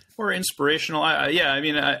term. or inspirational.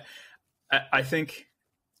 I think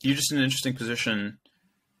you're just in an interesting position,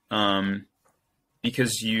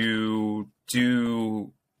 because you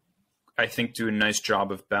do, I think, do a nice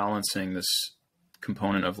job of balancing this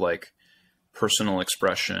component of like personal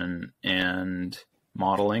expression and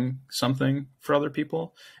modeling something for other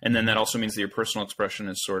people. And then that also means that your personal expression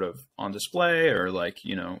is sort of on display, or like,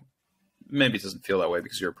 maybe it doesn't feel that way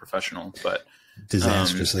because you're a professional, but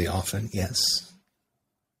Disastrously often. Yes.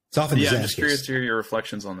 It's often yeah, disastrous. I'm just curious to hear your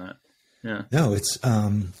reflections on that. Yeah. No, it's,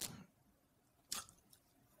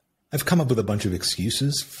 I've come up with a bunch of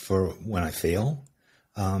excuses for when I fail,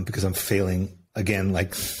 because I'm failing again,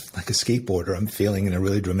 like a skateboarder. I'm failing in a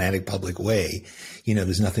really dramatic public way.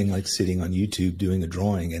 There's nothing like sitting on YouTube doing a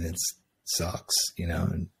drawing and it sucks,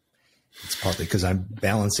 and it's partly because I'm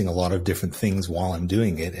balancing a lot of different things while I'm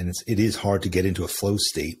doing it. And it is hard to get into a flow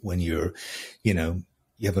state when you're, you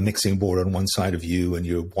have a mixing board on one side of you and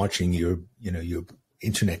you're watching your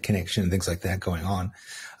internet connection and things like that going on.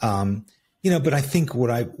 But I think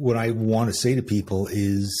what I want to say to people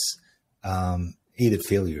is, that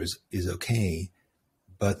failure is okay,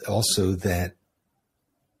 but also that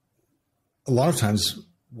a lot of times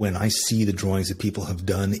when I see the drawings that people have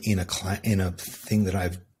done in a thing that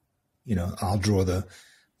I've, I'll draw the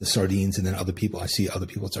sardines, and then I see other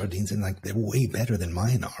people's sardines, and like they're way better than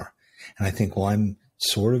mine are. And I think, well, I'm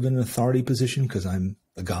sort of in an authority position because I'm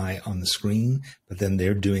the guy on the screen, but then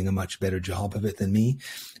they're doing a much better job of it than me.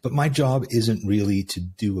 But my job isn't really to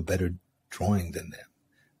do a better drawing than them.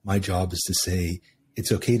 My job is to say,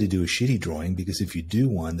 it's okay to do a shitty drawing, because if you do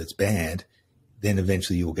one that's bad, then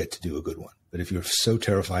eventually you will get to do a good one. But if you're so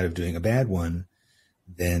terrified of doing a bad one,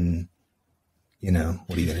 then,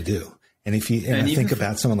 what are you going to do? And I think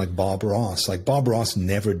about someone like Bob Ross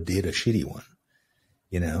never did a shitty one.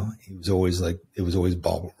 He was always it was always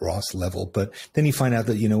Bob Ross level. But then you find out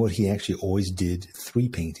that, he actually always did 3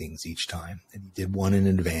 paintings each time. And he did one in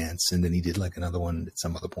advance, and then he did like another one at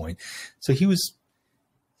some other point. So he was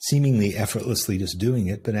seemingly effortlessly just doing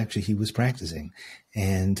it, but actually he was practicing.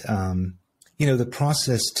 And, the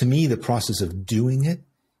process of doing it,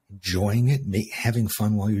 enjoying it, having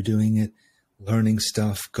fun while you're doing it, learning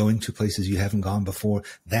stuff, going to places you haven't gone before,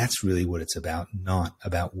 that's really what it's about, not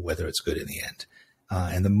about whether it's good in the end.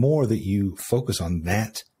 And the more that you focus on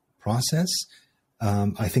that process,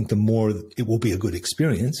 I think the more it will be a good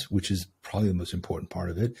experience, which is probably the most important part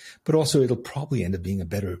of it. But also it'll probably end up being a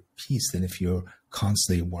better piece than if you're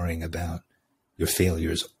constantly worrying about your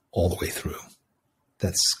failures all the way through.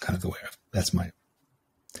 That's kind of the way that's my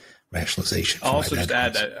rationalization. I'll also just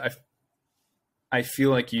add that I feel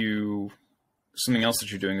like something else that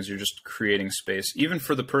you're doing is you're just creating space, even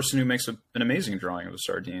for the person who makes an amazing drawing of a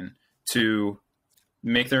sardine, to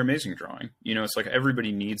make their amazing drawing. It's like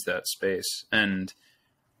everybody needs that space. And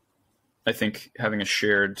I think having a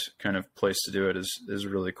shared kind of place to do it is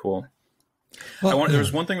really cool. Well,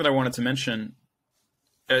 there's one thing that I wanted to mention.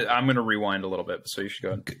 I'm going to rewind a little bit, so you should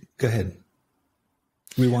go ahead. Go ahead.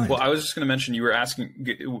 Rewind. Well, I was just going to mention, you were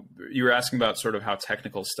asking about sort of how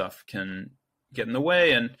technical stuff can get in the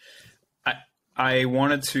way. And I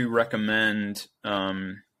wanted to recommend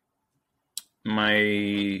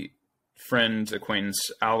my friend,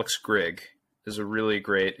 acquaintance, Alex Grigg is a really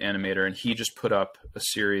great animator, and he just put up a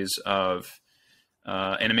series of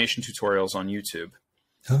animation tutorials on YouTube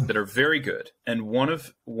that are very good. And one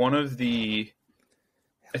of the,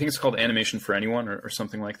 I think it's called Animation for Anyone or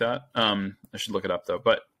something like that. I should look it up though.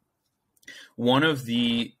 But one of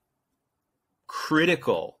the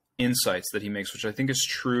critical insights that he makes, which I think is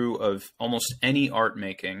true of almost any art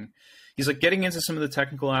making, he's like getting into some of the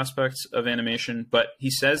technical aspects of animation, but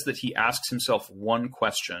he says that he asks himself one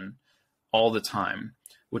question all the time,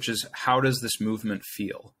 which is, how does this movement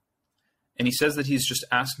feel? And he says that he's just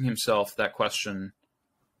asking himself that question,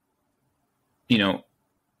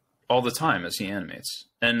 all the time as he animates.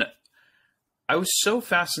 And I was so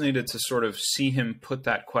fascinated to sort of see him put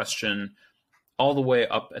that question all the way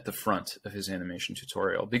up at the front of his animation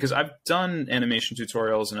tutorial, because I've done animation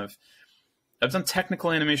tutorials and I've done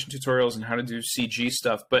technical animation tutorials and how to do CG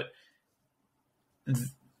stuff, but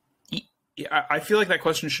I feel like that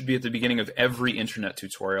question should be at the beginning of every internet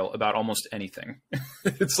tutorial about almost anything.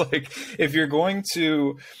 It's like, if you're going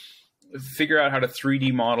to figure out how to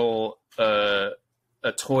 3D model a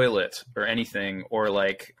toilet or anything, or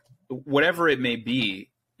like whatever it may be,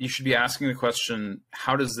 you should be asking the question,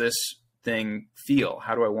 how does this thing feel?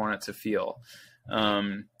 How do I want it to feel?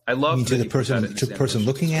 I love to the person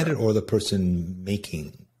looking at it, or the person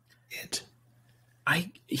making it.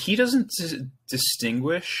 He doesn't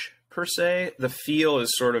distinguish per se. The feel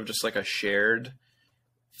is sort of just like a shared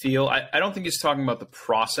feel. I don't think he's talking about the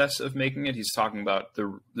process of making it. He's talking about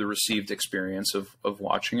the received experience of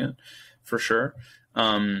watching it, for sure.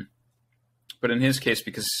 But in his case,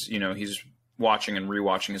 because he's watching and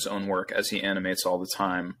rewatching his own work as he animates all the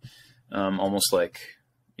time, almost like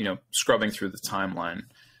scrubbing through the timeline.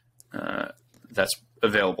 That's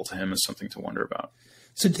available to him as something to wonder about.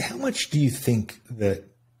 So how much do you think that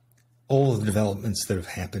all of the developments that have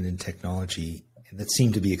happened in technology and that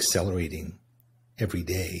seem to be accelerating every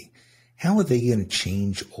day, how are they going to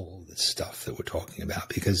change all this stuff that we're talking about?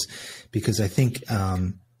 Because I think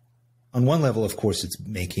on one level, of course, it's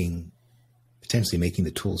potentially making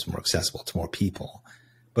the tools more accessible to more people.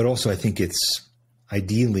 But also I think it's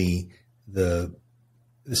ideally the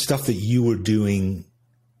stuff that you were doing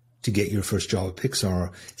to get your first job at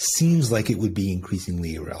Pixar seems like it would be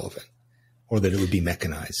increasingly irrelevant, or that it would be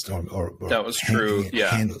mechanized, or that was true.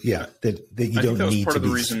 That you don't need to be. That was part of the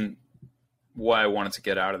reason why I wanted to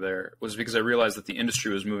get out of there, was because I realized that the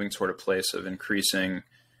industry was moving toward a place of increasing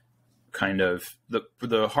kind of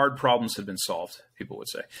the hard problems had been solved, people would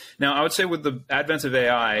say. Now, I would say with the advent of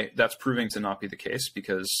AI, that's proving to not be the case,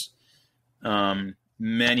 because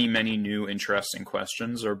many, many new interesting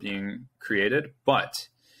questions are being created. But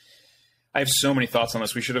I have so many thoughts on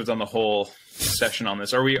this. We should have done the whole session on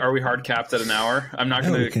this. Are we hard capped at an hour? I'm not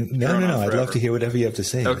going to. No. I'd love to hear whatever you have to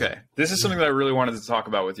say. Okay. This is something that I really wanted to talk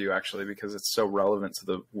about with you, actually, because it's so relevant to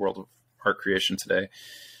the world of art creation today.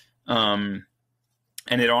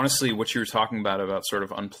 And it honestly, what you were talking about sort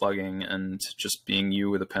of unplugging and just being you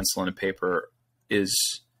with a pencil and a paper, is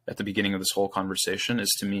at the beginning of this whole conversation, is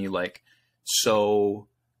to me like so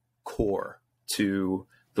core to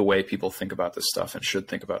the way people think about this stuff and should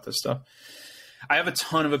think about this stuff. I have a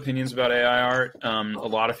ton of opinions about AI art. A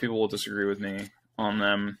lot of people will disagree with me on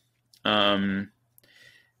them.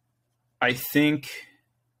 I think,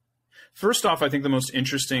 first off, I think the most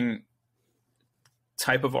interesting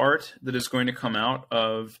type of art that is going to come out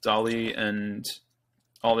of DALL-E and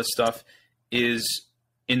all this stuff is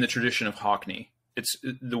in the tradition of Hockney. It's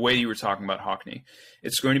the way you were talking about Hockney.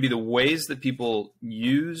 It's going to be the ways that people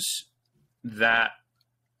use that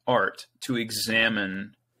art to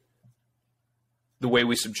examine the way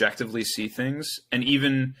we subjectively see things, and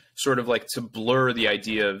even sort of like to blur the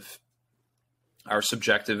idea of our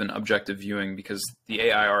subjective and objective viewing, because the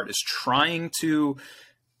AI art is trying to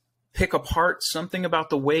pick apart something about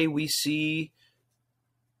the way we see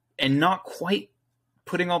and not quite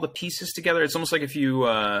putting all the pieces together. It's almost like if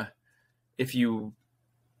you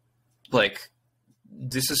like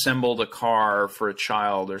disassembled a car for a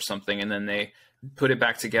child or something, and then they put it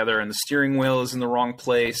back together and the steering wheel is in the wrong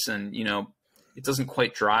place, and it doesn't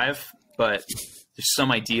quite drive, but there's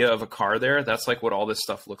some idea of a car there. That's like what all this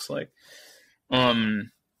stuff looks like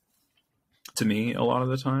to me a lot of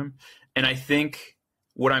the time. And I think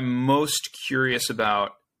what I'm most curious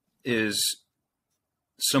about is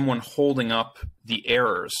someone holding up the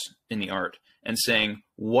errors in the art and saying,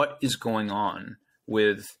 what is going on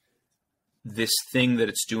with this thing that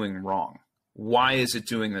it's doing wrong? Why is it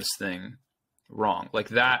doing this thing wrong? Like,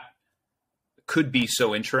 that could be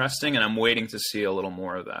so interesting, and I'm waiting to see a little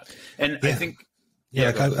more of that. And I think,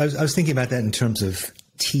 I was thinking about that in terms of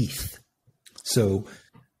teeth. So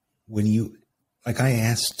when I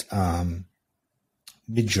asked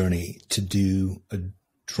Midjourney to do a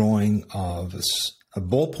drawing of a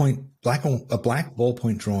black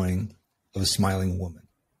ballpoint drawing of a smiling woman.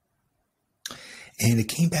 And it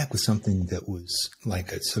came back with something that was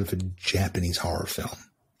like a sort of a Japanese horror film,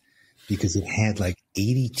 because it had like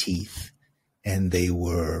 80 teeth, and they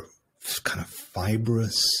were kind of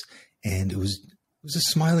fibrous, and it was a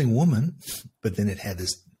smiling woman, but then it had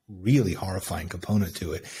this really horrifying component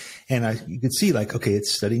to it. And you could see like, okay,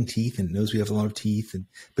 it's studying teeth and it knows we have a lot of teeth.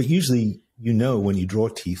 But usually, when you draw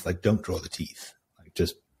teeth, like, don't draw the teeth. Like,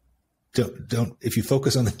 just don't, if you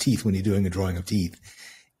focus on the teeth when you're doing a drawing of teeth,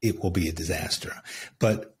 it will be a disaster.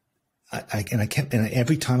 But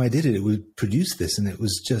every time I did it, it would produce this. And it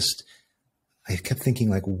was just, I kept thinking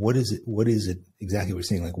like, what is it? What is it exactly what we're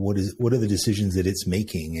saying? Like, what are the decisions that it's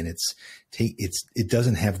making? And it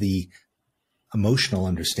doesn't have the emotional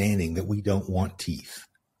understanding that we don't want teeth.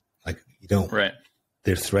 Like, you don't, right.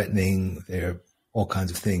 They're threatening, they're all kinds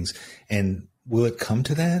of things. And will it come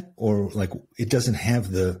to that? Or like, it doesn't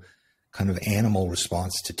have the kind of animal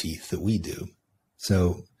response to teeth that we do.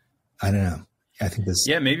 So I don't know. I think this.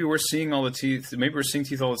 Yeah, maybe we're seeing all the teeth. Maybe we're seeing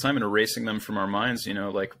teeth all the time and erasing them from our minds. You know,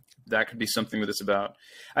 like that could be something that it's about.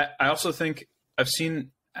 I also think I've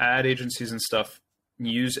seen ad agencies and stuff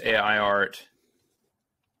use AI art,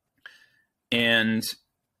 and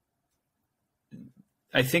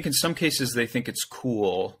I think in some cases they think it's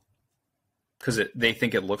cool because they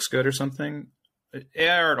think it looks good or something.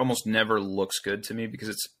 AI art almost never looks good to me because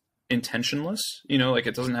it's intentionless. You know, like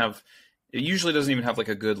it usually doesn't even have like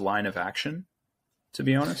a good line of action, to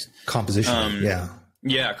be honest. Compositionally, yeah.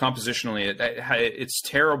 Yeah, compositionally. It's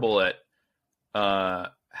terrible at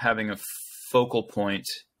having a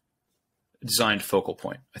designed focal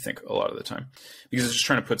point, I think, a lot of the time, because it's just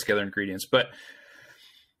trying to put together ingredients. But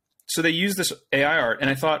so they use this AI art, and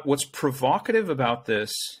I thought what's provocative about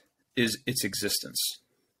this is its existence,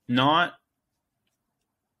 not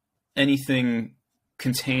anything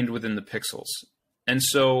contained within the pixels. And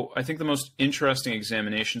so I think the most interesting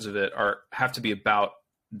examinations of it have to be about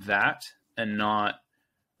that and not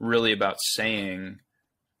really about saying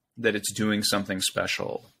that it's doing something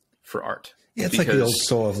special for art. Yeah, it's like the old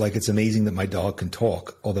saw of like, it's amazing that my dog can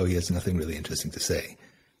talk, although he has nothing really interesting to say.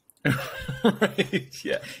 Right.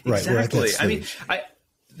 Yeah, right, exactly. I mean,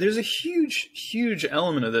 there's a huge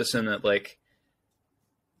element of this in that, like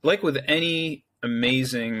with any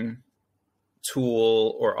amazing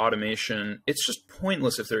tool or automation, it's just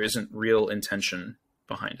pointless if there isn't real intention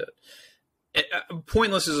behind it.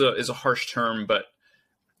 Pointless is a harsh term, but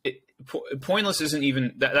pointless isn't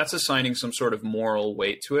even that's assigning some sort of moral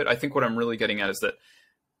weight to it. I think what I'm really getting at is that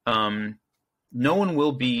no one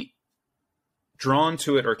will be drawn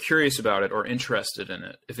to it or curious about it or interested in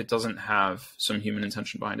it if it doesn't have some human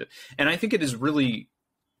intention behind it. And I think it is really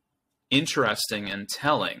interesting and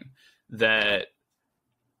telling that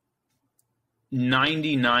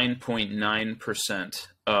 99.9%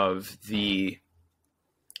 of the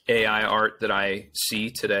AI art that I see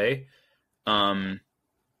today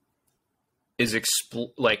is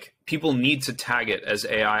like people need to tag it as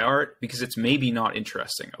AI art because it's maybe not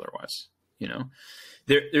interesting otherwise, you know?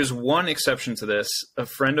 There's one exception to this. A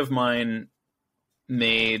friend of mine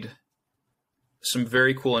made some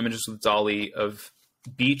very cool images with DALL-E of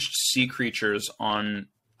beached sea creatures on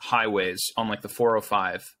highways on like the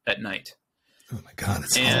 405 at night. Oh my God,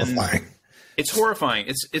 it's horrifying. It's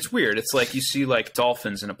horrifying. It's weird. It's like you see like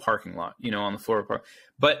dolphins in a parking lot, you know, on the Florida park.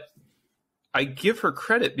 But I give her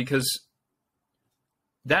credit because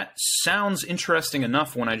that sounds interesting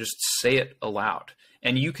enough when I just say it aloud.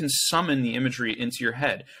 And you can summon the imagery into your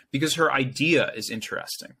head because her idea is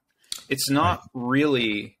interesting. It's not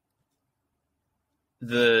really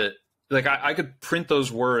I could print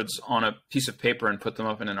those words on a piece of paper and put them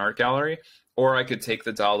up in an art gallery, or I could take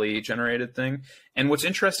the DALL-E generated thing. And what's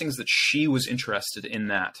interesting is that she was interested in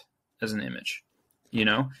that as an image, you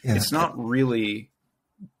know? Yeah. It's not really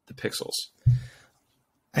the pixels.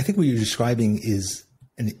 I think what you're describing is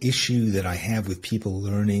an issue that I have with people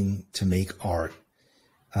learning to make art.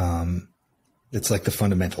 It's like the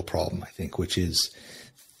fundamental problem, I think, which is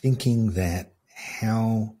thinking that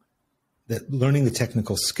learning the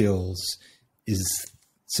technical skills is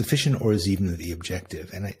sufficient or is even the objective.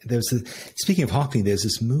 And speaking of Hockney, there's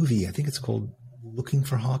this movie, I think it's called Looking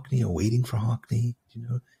for Hockney or Waiting for Hockney. Do you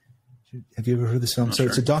know? Have you ever heard this film? So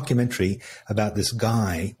It's a documentary about this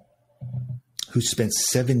guy who spent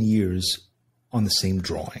 7 years on the same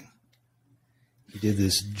drawing. He did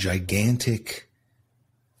this gigantic,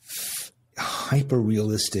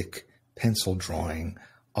 hyper-realistic pencil drawing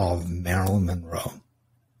of Marilyn Monroe.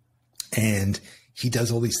 And he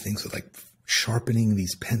does all these things with like sharpening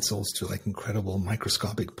these pencils to like incredible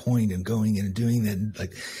microscopic point and going in and doing that.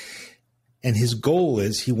 And his goal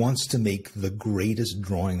is he wants to make the greatest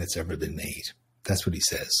drawing that's ever been made. That's what he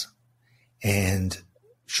says. And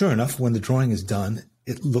sure enough, when the drawing is done,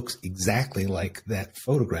 it looks exactly like that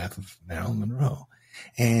photograph of Marilyn Monroe.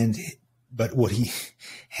 But what he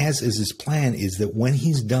has as his plan is that when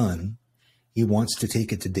he's done, he wants to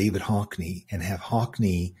take it to David Hockney and have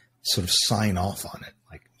Hockney sort of sign off on it.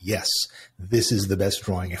 Like, yes, this is the best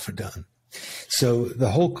drawing ever done. So the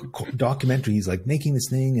whole documentary, he's like making this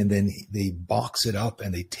thing and then they box it up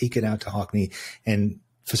and they take it out to Hockney. And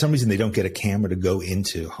for some reason, they don't get a camera to go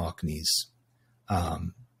into Hockney's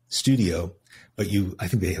studio, but I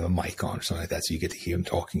think they have a mic on or something like that. So you get to hear him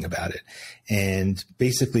talking about it. And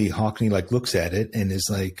basically Hockney like looks at it and is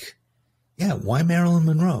like, yeah, why Marilyn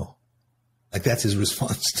Monroe? Like that's his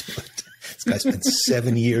response to it. This guy spent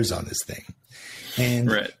 7 years on this thing.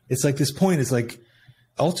 And It's like this point is like,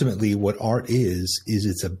 ultimately what art is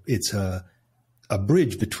it's a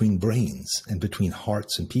bridge between brains and between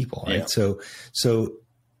hearts and people. Right. Yeah. So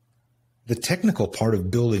the technical part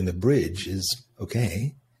of building the bridge is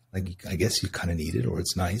okay, like I guess you kind of need it, or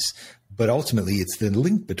it's nice, but ultimately it's the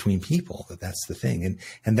link between people that's the thing,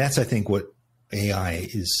 and that's I think what AI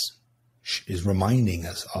is reminding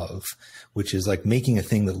us of, which is like making a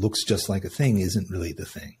thing that looks just like a thing isn't really the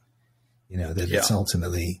thing, that it's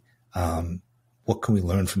ultimately what can we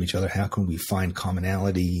learn from each other? How can we find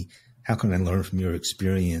commonality? How can I learn from your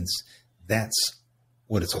experience? That's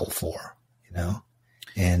what it's all for,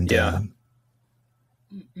 and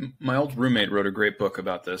my old roommate wrote a great book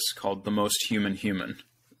about this called The Most Human Human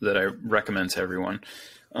that I recommend to everyone,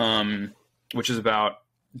 which is about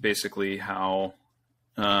basically how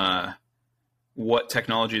what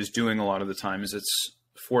technology is doing a lot of the time is it's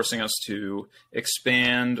forcing us to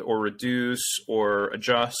expand or reduce or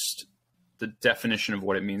adjust the definition of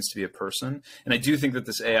what it means to be a person. And I do think that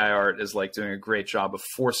this AI art is like doing a great job of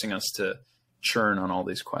forcing us to churn on all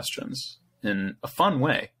these questions in a fun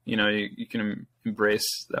way. You can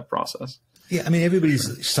embrace that process. Yeah. I mean,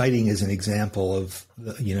 everybody's citing as an example of,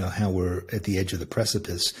 how we're at the edge of the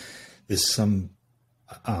precipice. There's some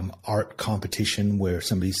art competition where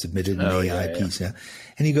somebody submitted an AI piece. Yeah.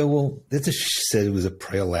 And you go, well, that just said it was a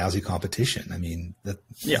pretty lousy competition. I mean, it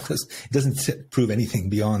doesn't prove anything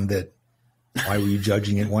beyond that. Why were you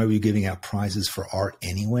judging it? Why were you giving out prizes for art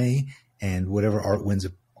anyway? And whatever art wins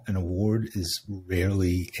an award is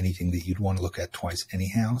rarely anything that you'd want to look at twice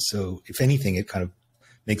anyhow. So if anything, it kind of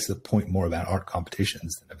makes the point more about art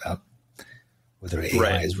competitions than about whether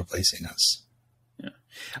AI is replacing us. Yeah.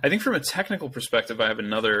 I think from a technical perspective, I have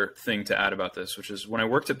another thing to add about this, which is when I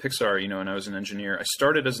worked at Pixar, and I was an engineer, I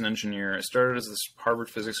started as an engineer. I started as this Harvard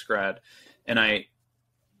physics grad, and I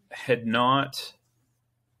had not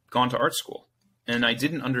gone to art school. And I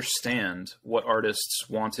didn't understand what artists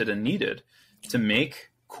wanted and needed to make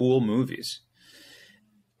cool movies.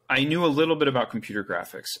 I knew a little bit about computer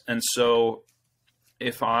graphics. And so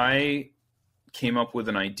if I came up with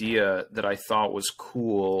an idea that I thought was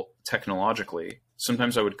cool technologically,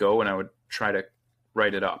 sometimes I would go and I would try to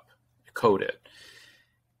write it up, code it.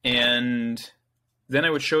 And then I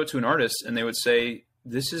would show it to an artist and they would say,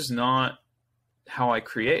 this is not how I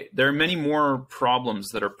create. There are many more problems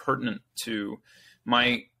that are pertinent to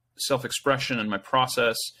my self-expression and my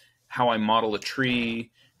process, how I model a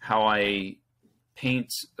tree, how I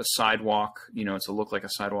paint a sidewalk, to look like a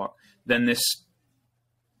sidewalk, than this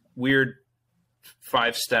weird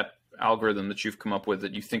 5-step algorithm that you've come up with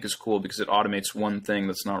that you think is cool because it automates one thing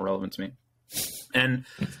that's not relevant to me. And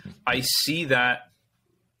I see that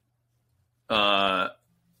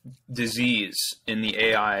disease in the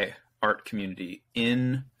AI art community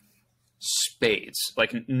in spades.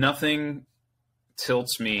 Like nothing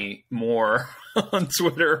tilts me more on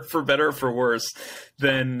Twitter, for better or for worse,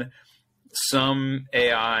 than some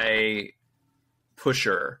AI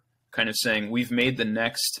pusher kind of saying, we've made the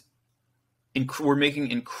next, we're making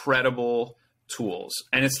incredible tools.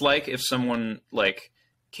 And it's like if someone like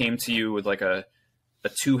came to you with like a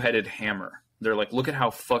two-headed hammer. They're like, look at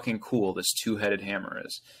how fucking cool this two-headed hammer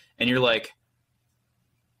is. And you're like,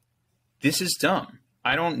 this is dumb.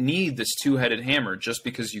 I don't need this two-headed hammer just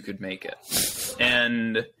because you could make it.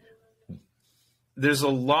 And there's a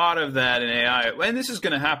lot of that in AI. And this is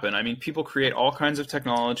going to happen. I mean, people create all kinds of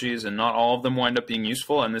technologies and not all of them wind up being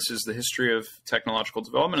useful. And this is the history of technological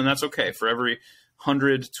development. And that's okay. For every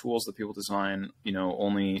 100 tools that people design,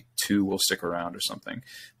 only 2 will stick around or something.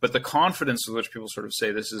 But the confidence with which people sort of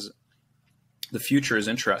say this is the future is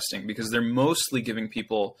interesting because they're mostly giving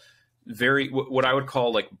people what I would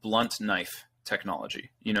call like blunt knife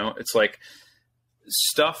technology. It's like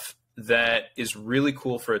stuff that is really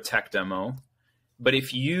cool for a tech demo. But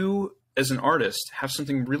if you, as an artist, have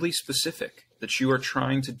something really specific that you are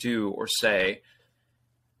trying to do or say,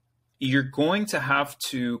 you're going to have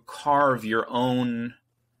to carve your own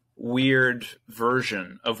weird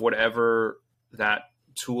version of whatever that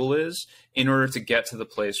tool is in order to get to the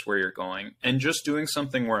place where you're going. And just doing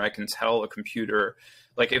something where I can tell a computer,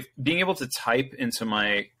 like if being able to type into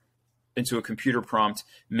a computer prompt,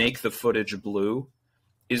 make the footage blue,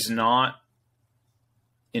 is not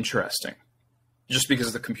interesting. Just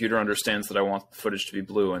because the computer understands that I want the footage to be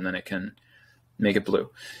blue and then it can make it blue.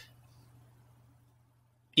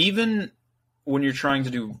 Even when you're trying to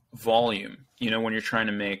do volume, when you're trying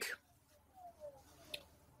to make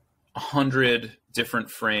 100 different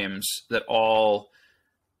frames that all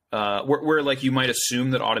where like you might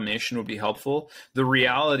assume that automation would be helpful. The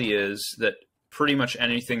reality is that pretty much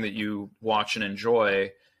anything that you watch and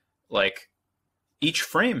enjoy, like each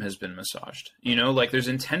frame has been massaged, like there's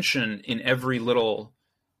intention in every little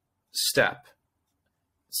step.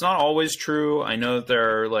 It's not always true. I know that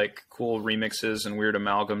there are like cool remixes and weird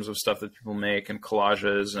amalgams of stuff that people make and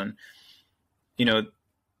collages and, you know,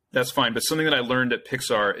 that's fine. But something that I learned at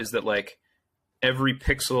Pixar is that like every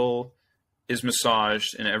pixel is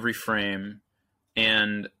massaged in every frame.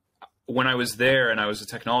 And when I was there and I was a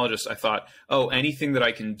technologist, I thought, oh, anything that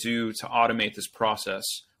I can do to automate this process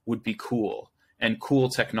would be cool and cool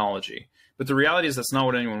technology. But the reality is that's not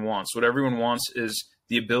what anyone wants. What everyone wants is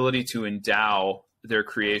the ability to endow their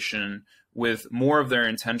creation with more of their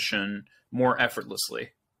intention more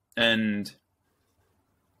effortlessly. And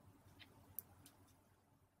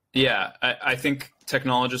yeah, I think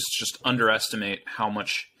technologists just underestimate how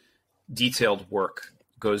much detailed work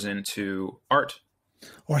goes into art.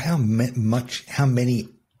 Or how many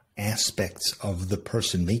aspects of the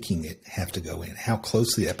person making it have to go in, how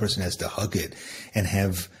closely that person has to hug it and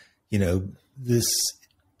have, you know, this,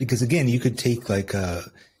 because again, you could take like a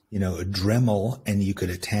Dremel and you could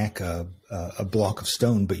attack a block of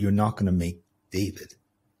stone, but you're not going to make David.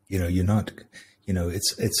 You know, you're not, you know,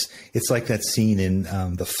 it's like that scene in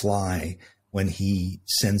The Fly when he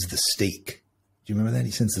sends the steak. Do you remember that?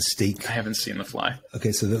 He sends the steak. I haven't seen The Fly.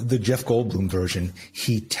 Okay, so the Jeff Goldblum version,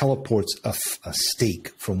 he teleports a steak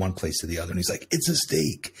from one place to the other, and he's like, it's a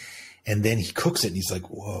steak. And then he cooks it, and he's like,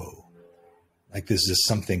 whoa. Like, there's just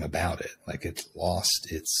something about it. Like, it's lost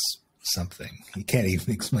its something. He can't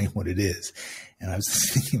even explain what it is. And I was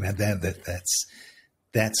just thinking about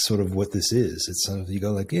that's sort of what this is. It's sort of, you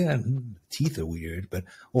go like, yeah, teeth are weird, but,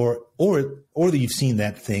 or that you've seen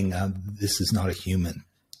that thing, This Is Not a Human,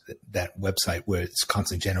 that website where it's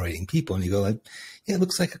constantly generating people, and you go like, yeah, it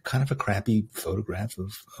looks like a kind of a crappy photograph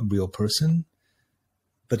of a real person,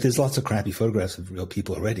 but there's lots of crappy photographs of real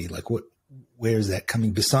people already. Like, where is that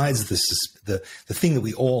coming? Besides this, the thing that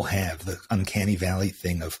we all have, the uncanny valley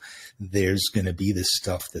thing of there's going to be this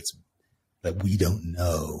stuff that we don't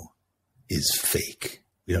know is fake.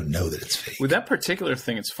 We don't know that it's fake. With that particular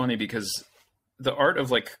thing, it's funny because the art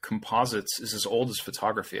of like composites is as old as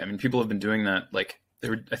photography. I mean, people have been doing that like,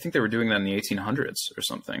 I think they were doing that in the 1800s or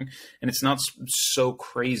something. And it's not so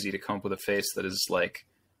crazy to come up with a face that is like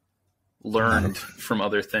learned from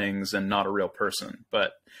other things and not a real person.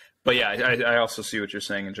 But yeah, I also see what you're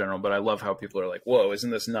saying in general, but I love how people are like, whoa, isn't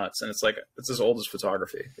this nuts? And it's like, it's as old as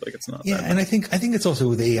photography. Like, it's not. Yeah. And I think it's also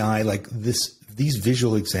with AI, like these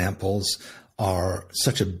visual examples are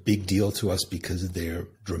such a big deal to us because they're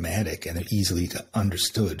dramatic and they're easily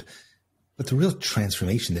understood. But the real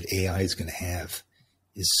transformation that AI is going to have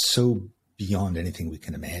is so beyond anything we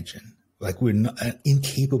can imagine. Like, we're not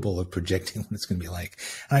incapable of projecting what it's going to be like.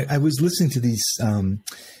 I was listening to these,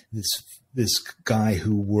 this guy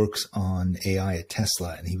who works on AI at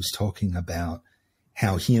Tesla, and he was talking about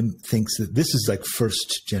how he thinks that this is like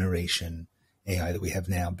first generation AI that we have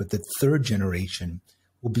now, but that third generation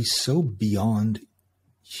will be so beyond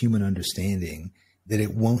human understanding that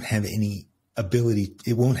it won't have any ability,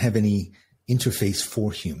 it won't have any interface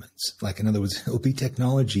for humans. Like, in other words, it'll be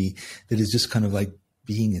technology that is just kind of like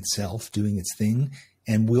being itself, doing its thing,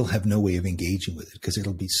 and we'll have no way of engaging with it because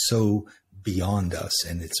it'll be so beyond us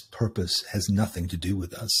and its purpose has nothing to do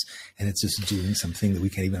with us. And it's just doing something that we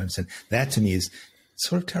can't even understand. That to me is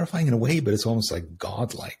sort of terrifying in a way, but it's almost like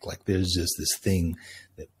godlike. Like, there's just this thing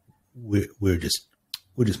that we're just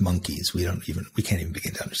monkeys. We can't even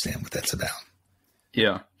begin to understand what that's about.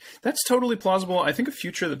 Yeah, that's totally plausible. I think a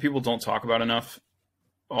future that people don't talk about enough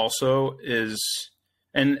also is,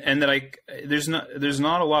 and that there's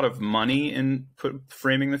not a lot of money in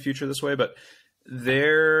framing the future this way, but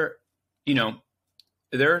there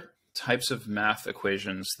are types of math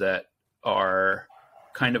equations that are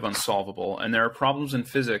kind of unsolvable, and there are problems in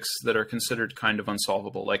physics that are considered kind of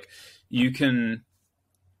unsolvable. Like, you can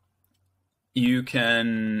if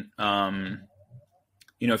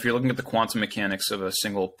you're looking at the quantum mechanics of a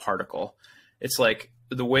single particle, it's like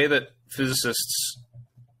the way that physicists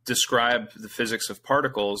describe the physics of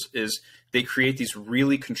particles is they create these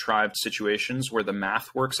really contrived situations where the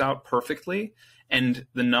math works out perfectly, and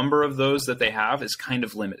the number of those that they have is kind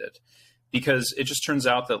of limited, because it just turns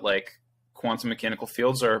out that like quantum mechanical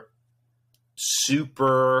fields are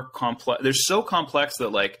super complex. They're so complex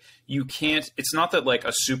that like you can't, it's not that like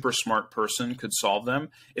a super smart person could solve them.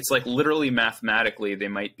 It's like literally mathematically they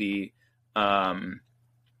might be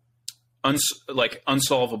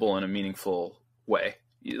unsolvable in a meaningful way.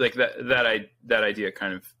 Like that idea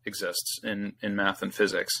kind of exists in math and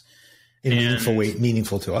physics. In a meaningful way,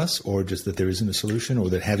 meaningful to us, or just that there isn't a solution,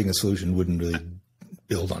 or that having a solution wouldn't really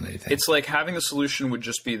build on anything? It's like having a solution would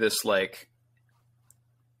just be this like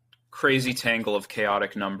crazy tangle of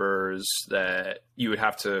chaotic numbers that you would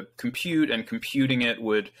have to compute, and computing it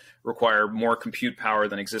would require more compute power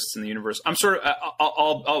than exists in the universe. I'm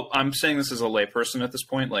saying this as a layperson at this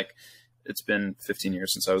point. Like, it's been 15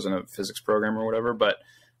 years since I was in a physics program or whatever, but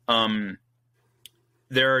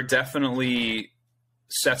there are definitely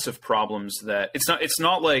sets of problems that it's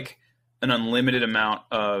not like an unlimited amount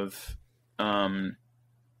of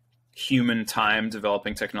human time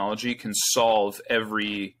developing technology can solve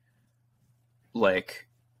every like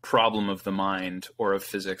problem of the mind or of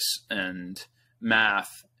physics and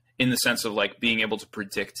math, in the sense of like being able to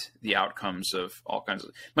predict the outcomes of all kinds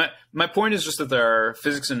of my point is just that there are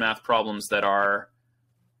physics and math problems that are,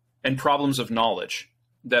 and problems of knowledge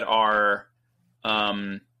that are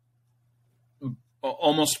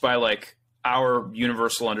almost by like our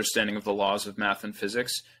universal understanding of the laws of math and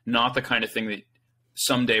physics, not the kind of thing that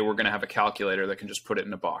someday we're going to have a calculator that can just put it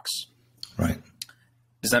in a box. Right.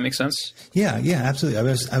 Does that make sense? Yeah, absolutely.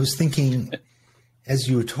 I was thinking, as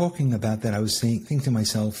you were talking about that, I was thinking to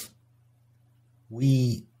myself,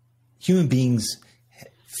 we human beings,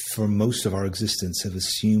 for most of our existence, have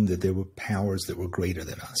assumed that there were powers that were greater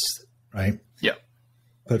than us, right? Yeah.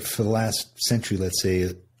 But for the last century, let's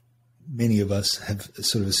say, many of us have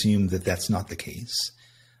sort of assumed that that's not the case,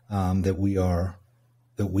 that we are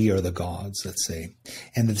the gods, let's say,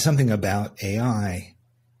 and that something about AI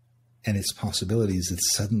and its possibilities that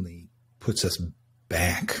suddenly puts us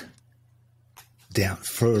back down,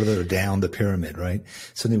 further down the pyramid, right?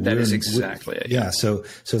 Suddenly that is exactly it. Yeah. So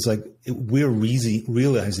it's like we're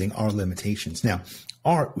realizing our limitations. Now,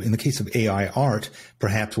 art, in the case of AI art,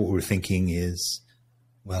 perhaps what we're thinking is,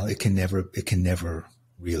 well, it can never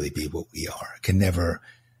really be what we are. It can never,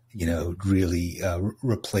 really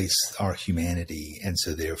replace our humanity. And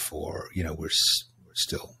so therefore, we're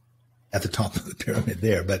still at the top of the pyramid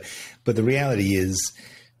there. But the reality is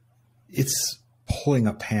it's pulling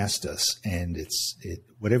up past us, and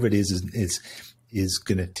whatever it is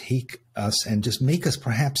going to take us and just make us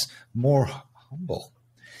perhaps more humble,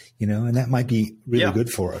 and that might be really good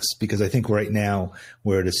for us, because I think right now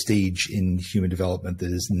we're at a stage in human development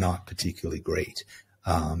that is not particularly great.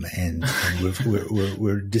 And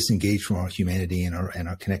we're disengaged from our humanity and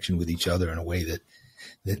our connection with each other in a way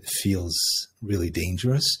that feels really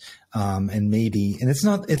dangerous. And it's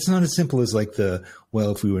not as simple as like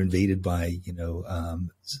if we were invaded by,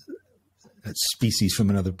 a species from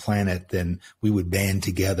another planet, then we would band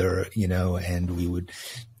together, and we would,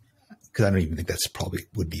 because I don't even think that's probably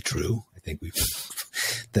would be true. I think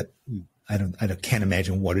I can't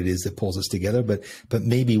imagine what it is that pulls us together, but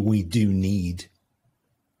maybe we do need,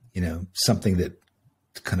 something that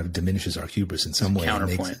kind of diminishes our hubris in some way.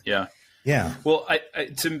 Counterpoint. Yeah. Yeah. Well,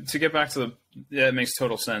 to get back to that makes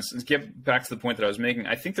total sense. And to get back to the point that I was making,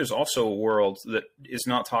 I think there's also a world that is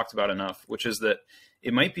not talked about enough, which is that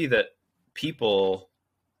it might be that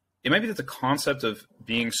the concept of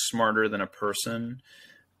being smarter than a person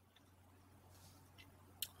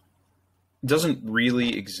doesn't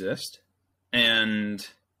really exist. And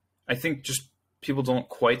I think just people don't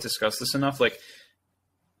quite discuss this enough. Like,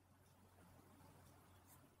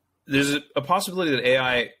 there's a possibility that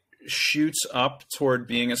AI shoots up toward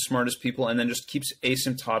being as smart as people and then just keeps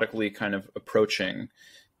asymptotically kind of approaching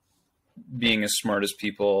being as smart as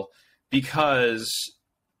people, because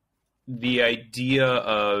the idea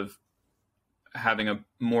of having a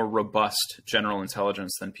more robust general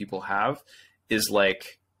intelligence than people have is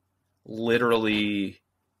like literally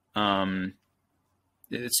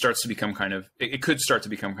it could start to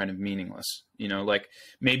become kind of meaningless. Like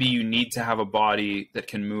maybe you need to have a body that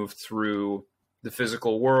can move through the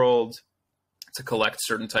physical world to collect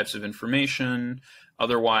certain types of information.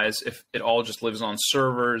 Otherwise, if it all just lives on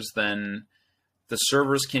servers, then the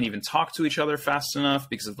servers can't even talk to each other fast enough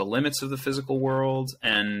because of the limits of the physical world.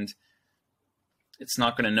 And it's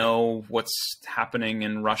not going to know what's happening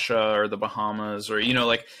in Russia or the Bahamas, or,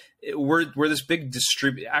 we're this big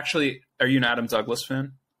Actually, are you an Adam Douglas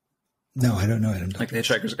fan? No, I don't know Adam Douglas. Like The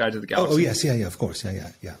Hitchhiker's Guide to the Galaxy. Oh yes. Yeah, of course.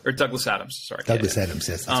 Yeah. Or Douglas Adams. Sorry. Douglas Adams,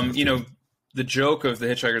 yes. The joke of The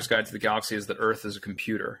Hitchhiker's Guide to the Galaxy is that Earth is a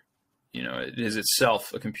computer. It is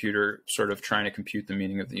itself a computer sort of trying to compute the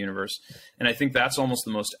meaning of the universe. And I think that's almost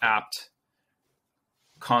the most apt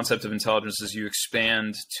concept of intelligence, as you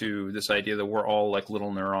expand to this idea that we're all like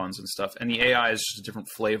little neurons and stuff. And the AI is just a different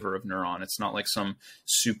flavor of neuron. It's not like some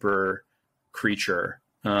super creature.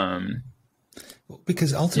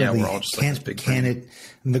 Because ultimately, we're all just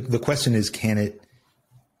the question is, can it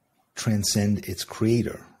transcend its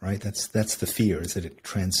creator, right? That's the fear, is that it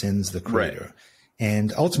transcends the creator. Right.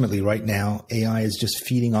 And ultimately right now, AI is just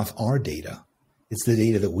feeding off our data. It's the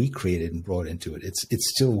data that we created and brought into it.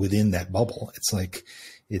 It's still within that bubble. It's like,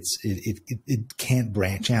 it can't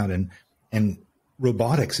branch out, and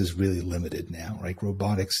robotics is really limited now, right?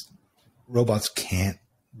 Robots can't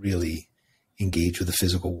really engage with the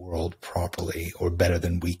physical world properly or better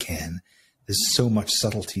than we can. There's so much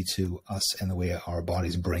subtlety to us and the way our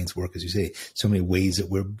bodies and brains work, as you say, so many ways that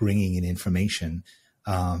we're bringing in information.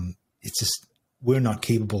 It's just, we're not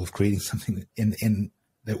capable of creating something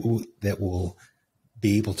that will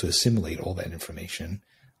be able to assimilate all that information,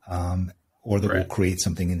 or that will create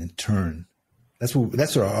something in turn. That's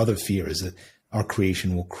what our other fear is, that our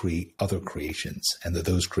creation will create other creations and that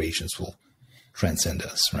those creations will transcend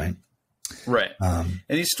us. Right. Right. And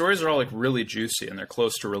these stories are all like really juicy and they're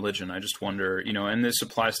close to religion. I just wonder, and this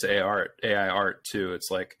applies to AI art too. It's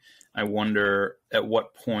like, I wonder at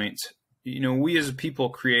what point, we as a people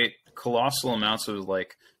create colossal amounts of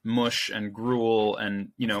like mush and gruel and,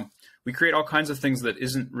 we create all kinds of things that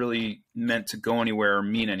isn't really meant to go anywhere or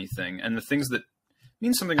mean anything. And the things that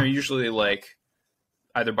mean something are usually like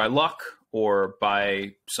either by luck or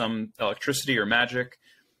by some electricity or magic,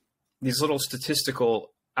 these little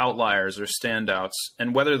statistical outliers or standouts.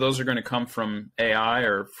 And whether those are going to come from AI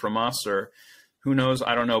or from us or who knows,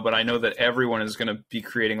 I don't know, but I know that everyone is going to be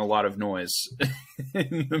creating a lot of noise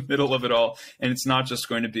in the middle of it all. And it's not just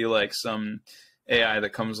going to be like some AI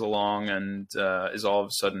that comes along and is all of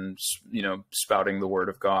a sudden, spouting the word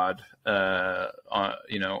of God,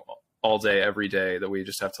 all day, every day that we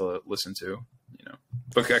just have to listen to,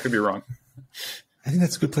 But I could be wrong. I think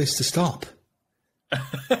that's a good place to stop.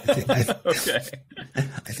 Okay.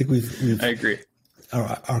 I think we've. I agree.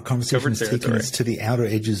 Our conversation has taken us to the outer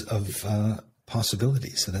edges of possibility,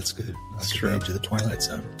 so that's good. That's true. The edge of the twilight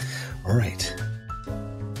zone. All right.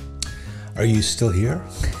 Are you still here?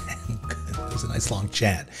 It was a nice long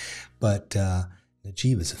chat, but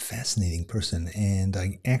Najeeb is a fascinating person, and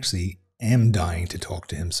I actually am dying to talk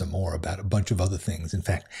to him some more about a bunch of other things. In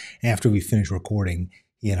fact, after we finished recording,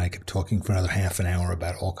 he and I kept talking for another half an hour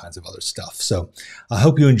about all kinds of other stuff. So I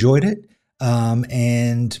hope you enjoyed it,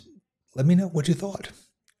 and let me know what you thought.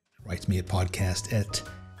 Write to me at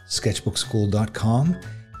podcast@sketchbookskool.com,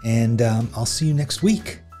 and I'll see you next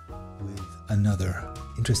week with another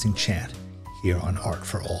interesting chat here on Art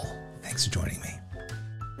for All. Thanks for joining me.